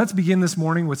 So let's begin this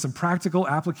morning with some practical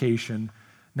application.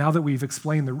 Now that we've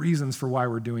explained the reasons for why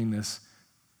we're doing this,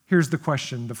 here's the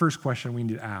question, the first question we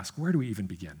need to ask. Where do we even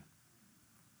begin?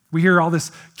 We hear all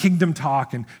this kingdom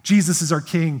talk and Jesus is our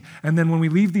king. And then when we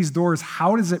leave these doors,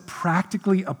 how does it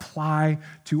practically apply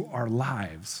to our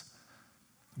lives?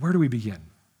 Where do we begin?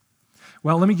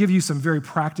 Well, let me give you some very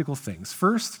practical things.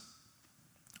 First,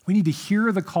 we need to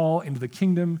hear the call into the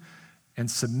kingdom and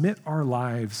submit our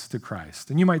lives to Christ.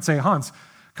 And you might say, Hans,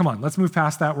 come on, let's move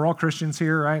past that. We're all Christians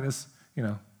here, right? This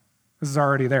is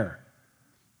already there.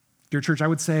 Dear church, I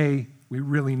would say we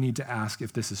really need to ask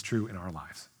if this is true in our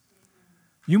lives.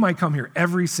 You might come here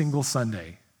every single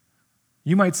Sunday.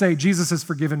 You might say, Jesus has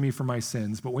forgiven me for my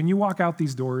sins, but when you walk out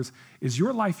these doors, is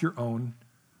your life your own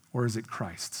or is it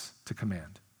Christ's to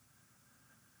command?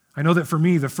 I know that for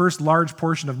me, the first large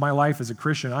portion of my life as a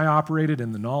Christian, I operated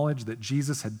in the knowledge that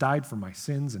Jesus had died for my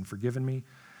sins and forgiven me,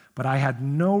 but I had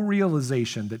no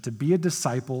realization that to be a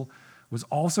disciple was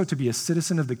also to be a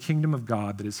citizen of the kingdom of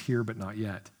God that is here but not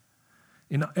yet.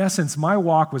 In essence, my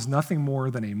walk was nothing more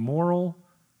than a moral,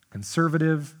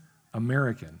 conservative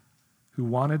American who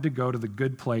wanted to go to the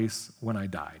good place when I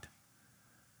died.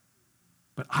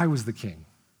 But I was the king.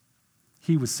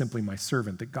 He was simply my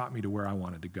servant that got me to where I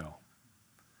wanted to go.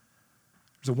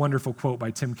 There's a wonderful quote by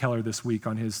Tim Keller this week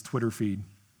on his Twitter feed,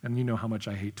 and you know how much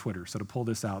I hate Twitter, so to pull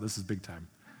this out, this is big time.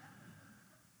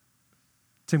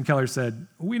 Tim Keller said,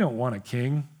 "We don't want a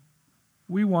king.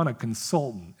 We want a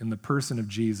consultant in the person of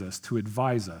Jesus to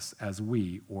advise us as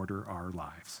we order our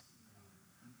lives."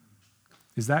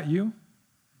 Is that you?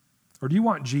 Or do you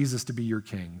want Jesus to be your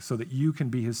king so that you can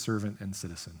be his servant and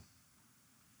citizen?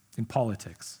 In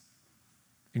politics,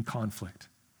 in conflict,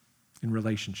 in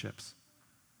relationships,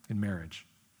 in marriage,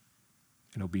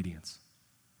 in obedience.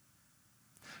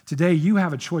 Today, you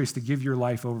have a choice to give your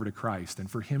life over to Christ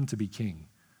and for him to be king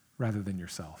rather than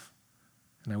yourself.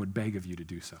 And I would beg of you to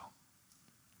do so.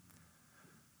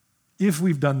 If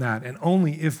we've done that, and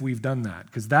only if we've done that,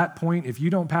 because that point, if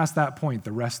you don't pass that point,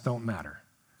 the rest don't matter.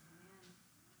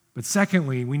 But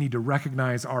secondly, we need to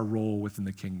recognize our role within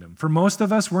the kingdom. For most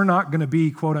of us, we're not going to be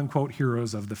quote-unquote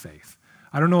heroes of the faith.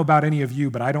 I don't know about any of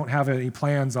you, but I don't have any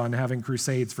plans on having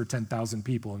crusades for 10,000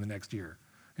 people in the next year.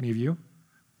 Any of you?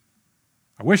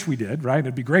 I wish we did, right?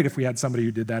 It'd be great if we had somebody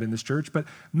who did that in this church, but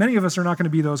many of us are not going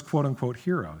to be those quote-unquote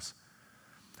heroes.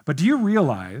 But do you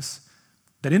realize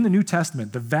that in the New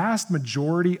Testament, the vast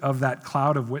majority of that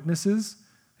cloud of witnesses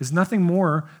is nothing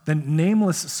more than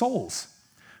nameless souls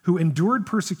who endured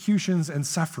persecutions and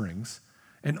sufferings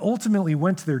and ultimately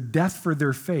went to their death for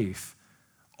their faith,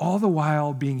 all the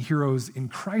while being heroes in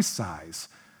Christ's eyes,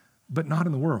 but not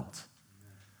in the world.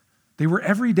 They were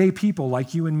everyday people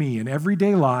like you and me in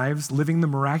everyday lives, living the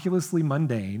miraculously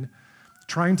mundane,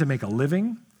 trying to make a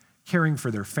living, caring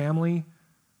for their family,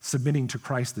 submitting to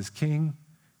Christ as king,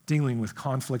 dealing with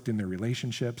conflict in their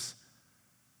relationships,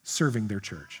 serving their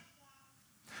church.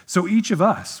 So each of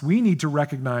us, we need to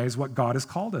recognize what God has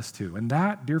called us to. And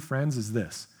that, dear friends, is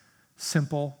this: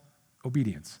 simple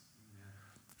obedience.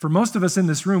 For most of us in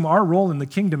this room, our role in the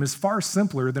kingdom is far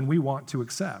simpler than we want to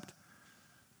accept.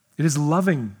 It is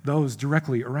loving those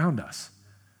directly around us.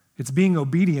 It's being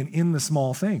obedient in the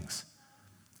small things.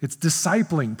 It's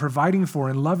discipling, providing for,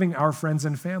 and loving our friends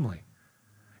and family.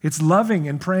 It's loving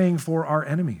and praying for our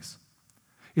enemies.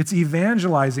 It's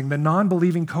evangelizing the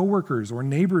non-believing coworkers or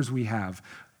neighbors we have.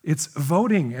 It's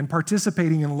voting and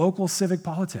participating in local civic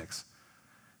politics.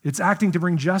 It's acting to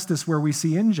bring justice where we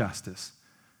see injustice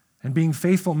and being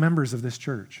faithful members of this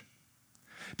church.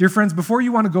 Dear friends, before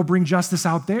you want to go bring justice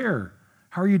out there,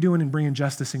 how are you doing in bringing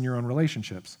justice in your own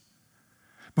relationships?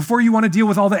 Before you want to deal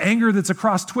with all the anger that's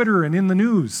across Twitter and in the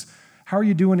news, how are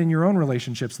you doing in your own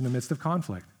relationships in the midst of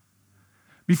conflict?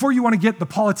 Before you want to get the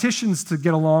politicians to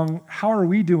get along, how are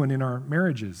we doing in our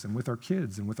marriages and with our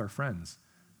kids and with our friends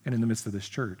and in the midst of this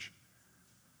church?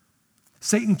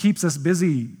 Satan keeps us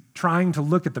busy trying to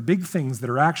look at the big things that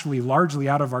are actually largely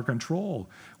out of our control,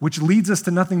 which leads us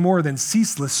to nothing more than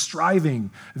ceaseless striving,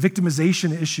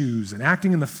 victimization issues, and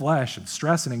acting in the flesh, and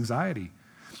stress and anxiety.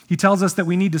 He tells us that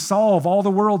we need to solve all the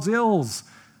world's ills,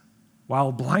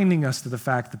 while blinding us to the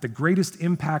fact that the greatest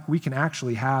impact we can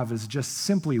actually have is just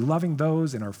simply loving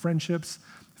those in our friendships,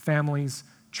 families,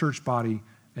 church body,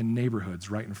 and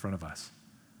neighborhoods right in front of us,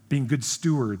 being good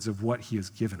stewards of what he has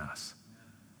given us.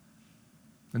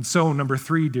 And so, number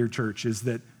 3, dear church, is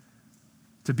that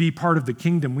to be part of the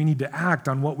kingdom, we need to act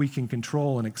on what we can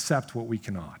control and accept what we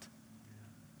cannot.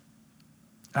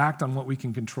 Act on what we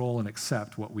can control and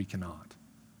accept what we cannot.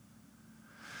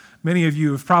 Many of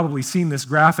you have probably seen this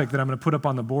graphic that I'm going to put up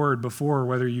on the board before,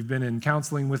 whether you've been in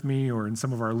counseling with me or in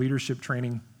some of our leadership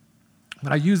training.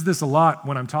 But I use this a lot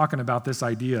when I'm talking about this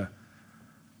idea.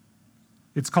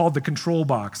 It's called the control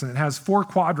box, and it has 4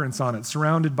 quadrants on it,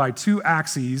 surrounded by 2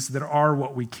 axes that are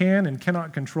what we can and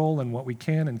cannot control and what we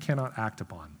can and cannot act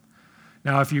upon.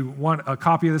 Now, if you want a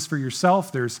copy of this for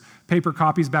yourself, there's paper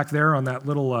copies back there on that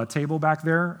little table back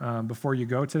there before you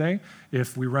go today.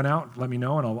 If we run out, let me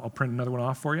know, and I'll print another one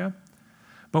off for you.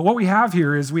 But what we have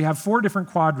here is we have 4 different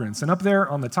quadrants, and up there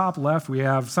on the top left, we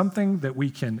have something that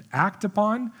we can act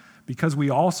upon because we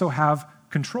also have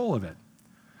control of it.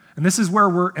 And this is where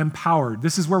we're empowered.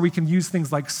 This is where we can use things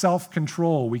like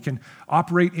self-control. We can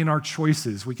operate in our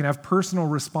choices. We can have personal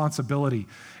responsibility.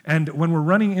 And when we're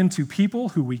running into people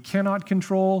who we cannot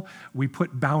control, we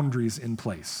put boundaries in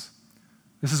place.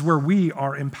 This is where we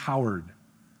are empowered.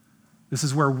 This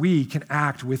is where we can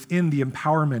act within the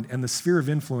empowerment and the sphere of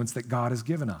influence that God has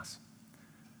given us.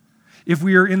 If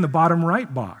we are in the bottom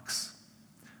right box,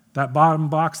 that bottom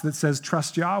box that says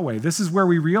trust Yahweh, this is where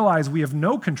we realize we have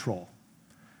no control.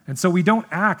 And so we don't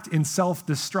act in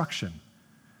self-destruction.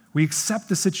 We accept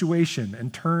the situation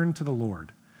and turn to the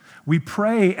Lord. We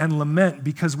pray and lament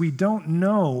because we don't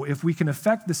know if we can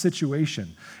affect the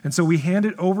situation. And so we hand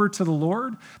it over to the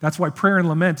Lord. That's why prayer and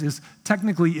lament is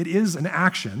technically, it is an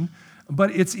action,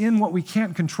 but it's in what we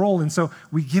can't control. And so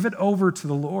we give it over to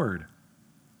the Lord.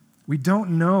 We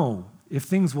don't know if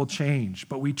things will change,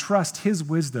 but we trust his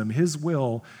wisdom, his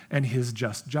will, and his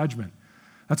just judgment.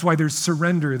 That's why there's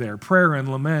surrender there, prayer and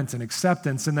lament and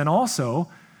acceptance. And then also,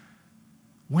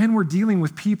 when we're dealing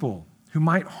with people who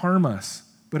might harm us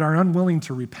but are unwilling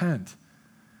to repent,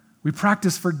 We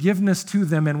practice forgiveness to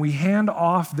them, and we hand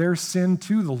off their sin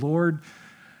to the Lord,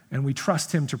 and we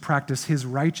trust him to practice his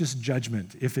righteous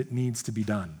judgment if it needs to be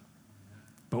done.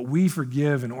 But we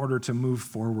forgive in order to move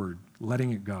forward,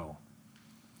 letting it go.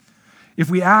 If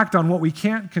we act on what we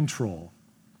can't control,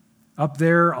 up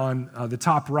there on the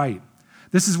top right,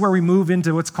 this is where we move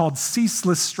into what's called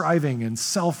ceaseless striving and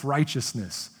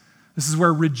self-righteousness. This is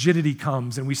where rigidity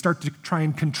comes, and we start to try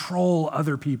and control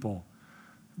other people.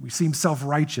 We seem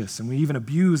self-righteous, and we even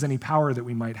abuse any power that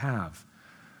we might have.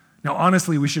 Now,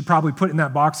 honestly, we should probably put in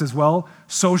that box as well,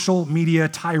 social media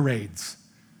tirades.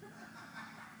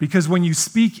 Because when you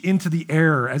speak into the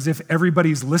air as if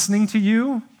everybody's listening to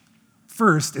you,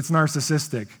 first, it's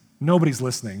narcissistic. Nobody's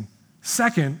listening.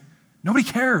 Second, nobody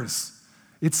cares.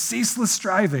 It's ceaseless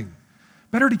striving.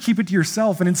 Better to keep it to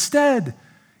yourself, and instead,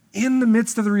 in the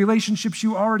midst of the relationships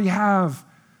you already have,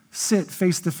 sit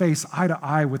face to face, eye to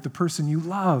eye with the person you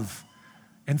love,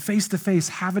 and face to face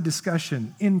have a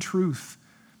discussion in truth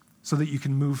so that you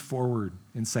can move forward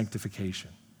in sanctification.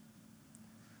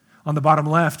 On the bottom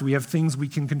left, we have things we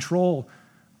can control,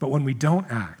 but when we don't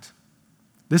act,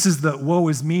 this is the woe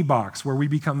is me box where we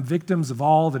become victims of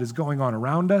all that is going on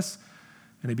around us,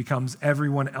 and it becomes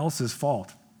everyone else's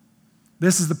fault.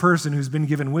 This is the person who's been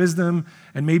given wisdom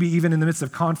and maybe even in the midst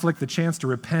of conflict, the chance to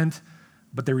repent,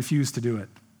 but they refuse to do it.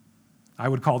 I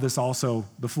would call this also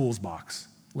the fool's box,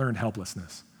 learned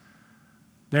helplessness.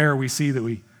 There we see that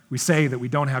we say that we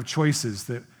don't have choices,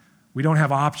 that we don't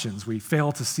have options, we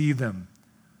fail to see them,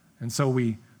 and so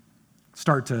we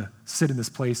start to sit in this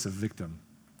place of victim.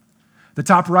 The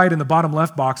top right and the bottom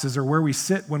left boxes are where we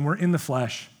sit when we're in the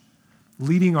flesh,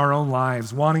 leading our own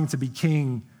lives, wanting to be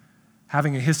king,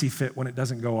 having a hissy fit when it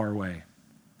doesn't go our way.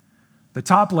 The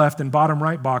top left and bottom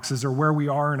right boxes are where we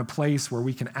are in a place where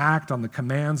we can act on the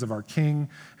commands of our king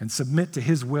and submit to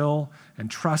his will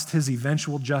and trust his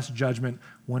eventual just judgment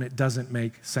when it doesn't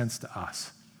make sense to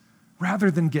us. Rather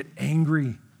than get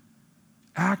angry,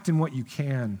 act in what you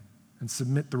can and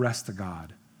submit the rest to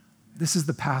God. This is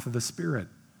the path of the Spirit,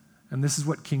 and this is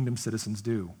what kingdom citizens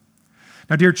do.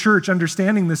 Now, dear church,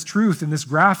 understanding this truth in this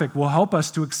graphic will help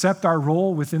us to accept our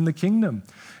role within the kingdom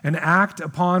and act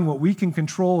upon what we can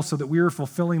control so that we are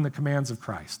fulfilling the commands of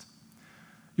Christ.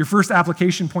 Your first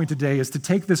application point today is to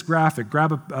take this graphic,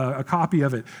 grab a copy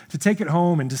of it, to take it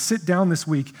home and to sit down this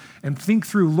week and think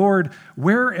through, Lord,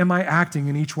 where am I acting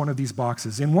in each one of these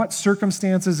boxes? In what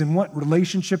circumstances, in what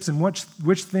relationships, in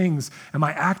which things am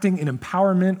I acting in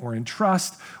empowerment or in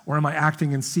trust, or am I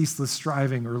acting in ceaseless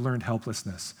striving or learned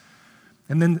helplessness?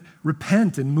 And then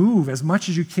repent and move as much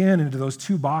as you can into those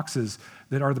two boxes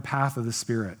that are the path of the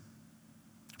Spirit.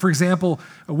 For example,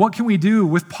 what can we do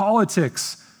with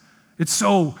politics? It's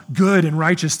so good and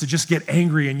righteous to just get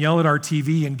angry and yell at our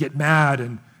TV and get mad.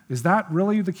 And is that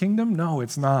really the kingdom? No,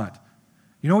 it's not.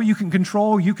 You know what you can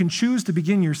control? You can choose to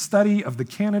begin your study of the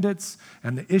candidates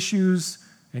and the issues,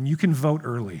 and you can vote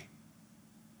early.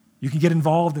 You can get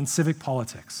involved in civic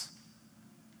politics.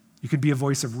 You can be a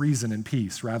voice of reason and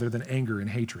peace rather than anger and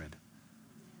hatred.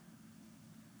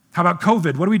 How about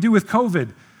COVID? What do we do with COVID?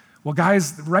 Well,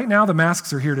 guys, right now the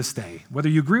masks are here to stay. Whether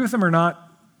you agree with them or not,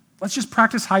 let's just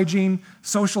practice hygiene,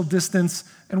 social distance,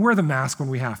 and wear the mask when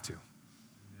we have to.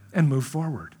 And move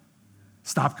forward.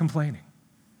 Stop complaining.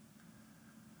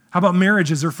 How about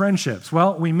marriages or friendships?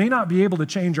 Well, we may not be able to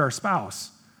change our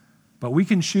spouse, but we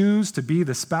can choose to be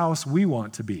the spouse we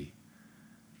want to be.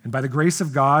 And by the grace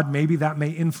of God, maybe that may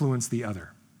influence the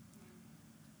other.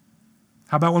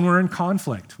 How about when we're in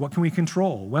conflict? What can we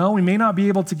control? Well, we may not be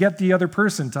able to get the other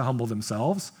person to humble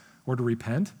themselves or to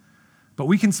repent, but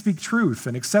we can speak truth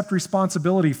and accept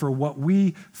responsibility for what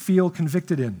we feel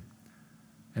convicted in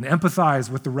and empathize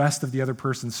with the rest of the other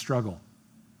person's struggle.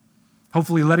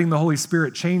 Hopefully letting the Holy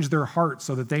Spirit change their heart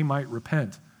so that they might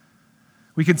repent.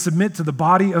 We can submit to the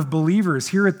body of believers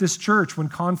here at this church when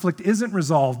conflict isn't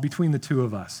resolved between the two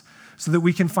of us, so that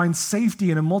we can find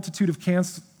safety in a multitude of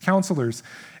counselors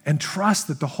and trust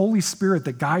that the Holy Spirit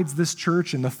that guides this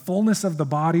church in the fullness of the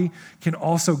body can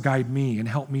also guide me and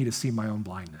help me to see my own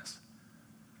blindness.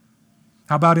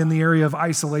 How about in the area of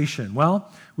isolation?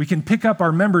 Well, we can pick up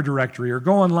our member directory or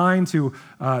go online to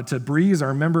Breeze,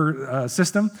 our member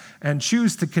system, and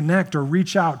choose to connect or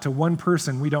reach out to one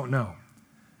person we don't know.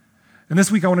 And this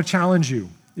week I want to challenge you.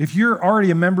 If you're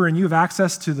already a member and you have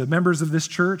access to the members of this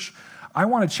church, I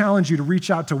want to challenge you to reach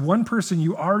out to one person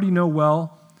you already know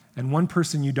well and one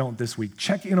person you don't this week.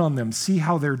 Check in on them, see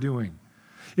how they're doing.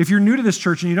 If you're new to this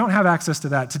church and you don't have access to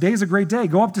that, today is a great day.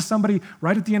 Go up to somebody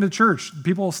right at the end of the church.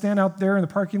 People will stand out there in the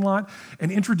parking lot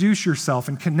and introduce yourself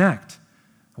and connect.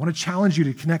 I want to challenge you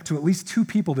to connect to at least 2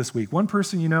 people this week, one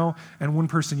person you know and one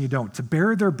person you don't, to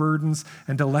bear their burdens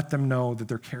and to let them know that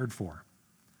they're cared for.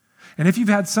 And if you've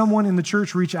had someone in the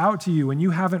church reach out to you and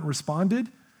you haven't responded,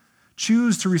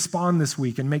 choose to respond this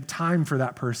week and make time for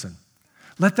that person.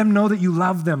 Let them know that you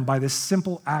love them by this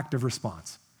simple act of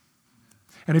response.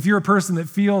 And if you're a person that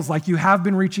feels like you have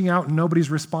been reaching out and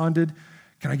nobody's responded,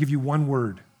 can I give you one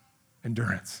word?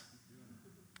 Endurance.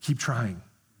 Keep trying.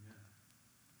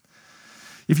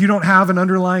 If you don't have an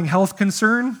underlying health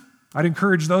concern, I'd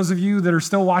encourage those of you that are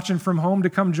still watching from home to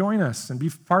come join us and be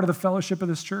part of the fellowship of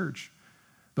this church.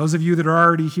 Those of you that are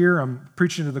already here, I'm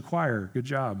preaching to the choir. Good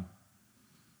job.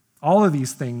 All of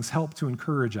these things help to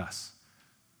encourage us,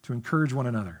 to encourage one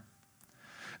another.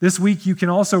 This week, you can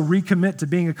also recommit to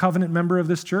being a covenant member of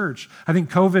this church. I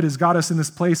think COVID has got us in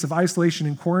this place of isolation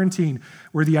and quarantine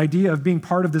where the idea of being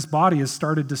part of this body has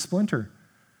started to splinter.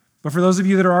 But for those of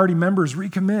you that are already members,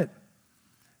 recommit.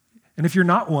 And if you're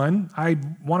not one, I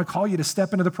want to call you to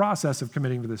step into the process of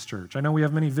committing to this church. I know we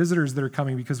have many visitors that are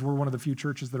coming because we're one of the few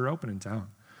churches that are open in town.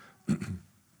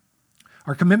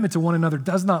 Our commitment to one another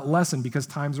does not lessen because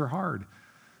times are hard.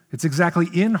 It's exactly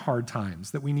in hard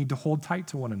times that we need to hold tight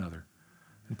to one another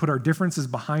and put our differences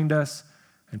behind us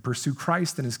and pursue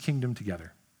Christ and his kingdom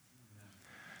together.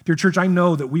 Dear church, I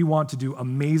know that we want to do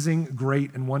amazing,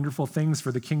 great, and wonderful things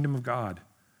for the kingdom of God,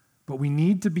 but we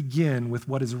need to begin with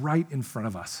what is right in front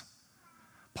of us.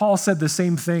 Paul said the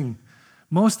same thing.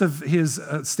 Most of his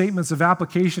statements of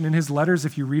application in his letters,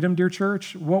 if you read them, dear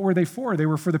church, what were they for? They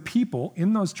were for the people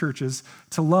in those churches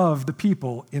to love the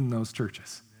people in those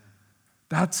churches.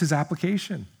 That's his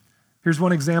application. Here's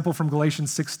one example from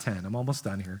Galatians 6:10. I'm almost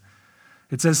done here.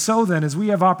 It says, "So then, as we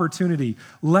have opportunity,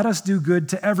 let us do good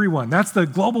to everyone." That's the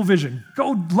global vision.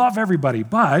 Go love everybody,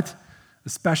 but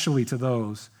especially to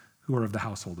those who are of the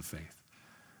household of faith.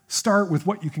 Start with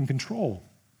what you can control.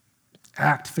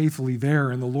 Act faithfully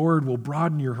there, and the Lord will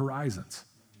broaden your horizons.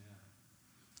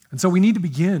 And so we need to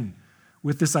begin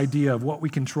with this idea of what we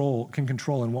can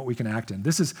control and what we can act in.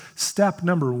 This is step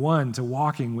number 1 to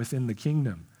walking within the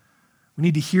kingdom. We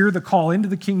need to hear the call into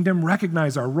the kingdom,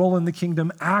 recognize our role in the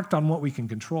kingdom, act on what we can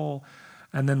control,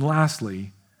 and then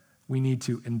lastly, we need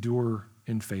to endure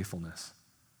in faithfulness.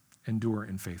 Endure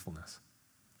in faithfulness.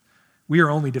 We are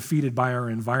only defeated by our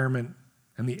environment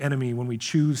and the enemy when we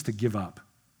choose to give up.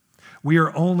 We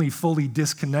are only fully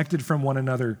disconnected from one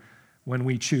another when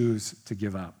we choose to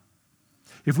give up.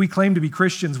 If we claim to be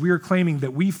Christians, we are claiming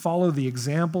that we follow the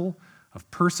example of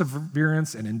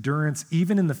perseverance and endurance,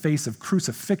 even in the face of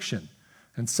crucifixion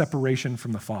and separation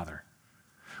from the Father.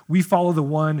 We follow the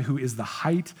one who is the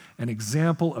height and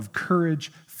example of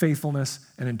courage, faithfulness,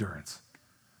 and endurance.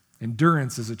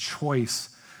 Endurance is a choice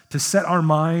to set our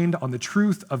mind on the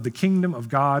truth of the kingdom of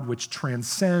God, which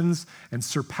transcends and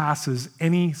surpasses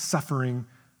any suffering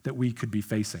that we could be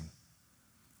facing.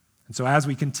 And so as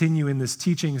we continue in this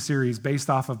teaching series based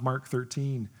off of Mark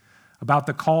 13, about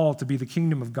the call to be the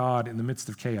kingdom of God in the midst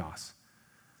of chaos,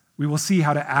 we will see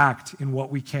how to act in what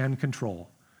we can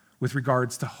control with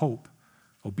regards to hope,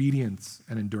 obedience,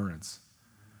 and endurance.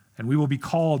 And we will be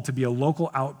called to be a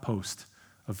local outpost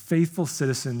of faithful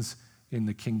citizens in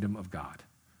the kingdom of God.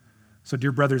 So,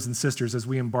 dear brothers and sisters, as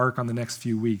we embark on the next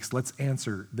few weeks, let's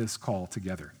answer this call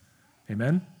together.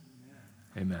 Amen?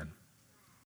 Amen. Amen.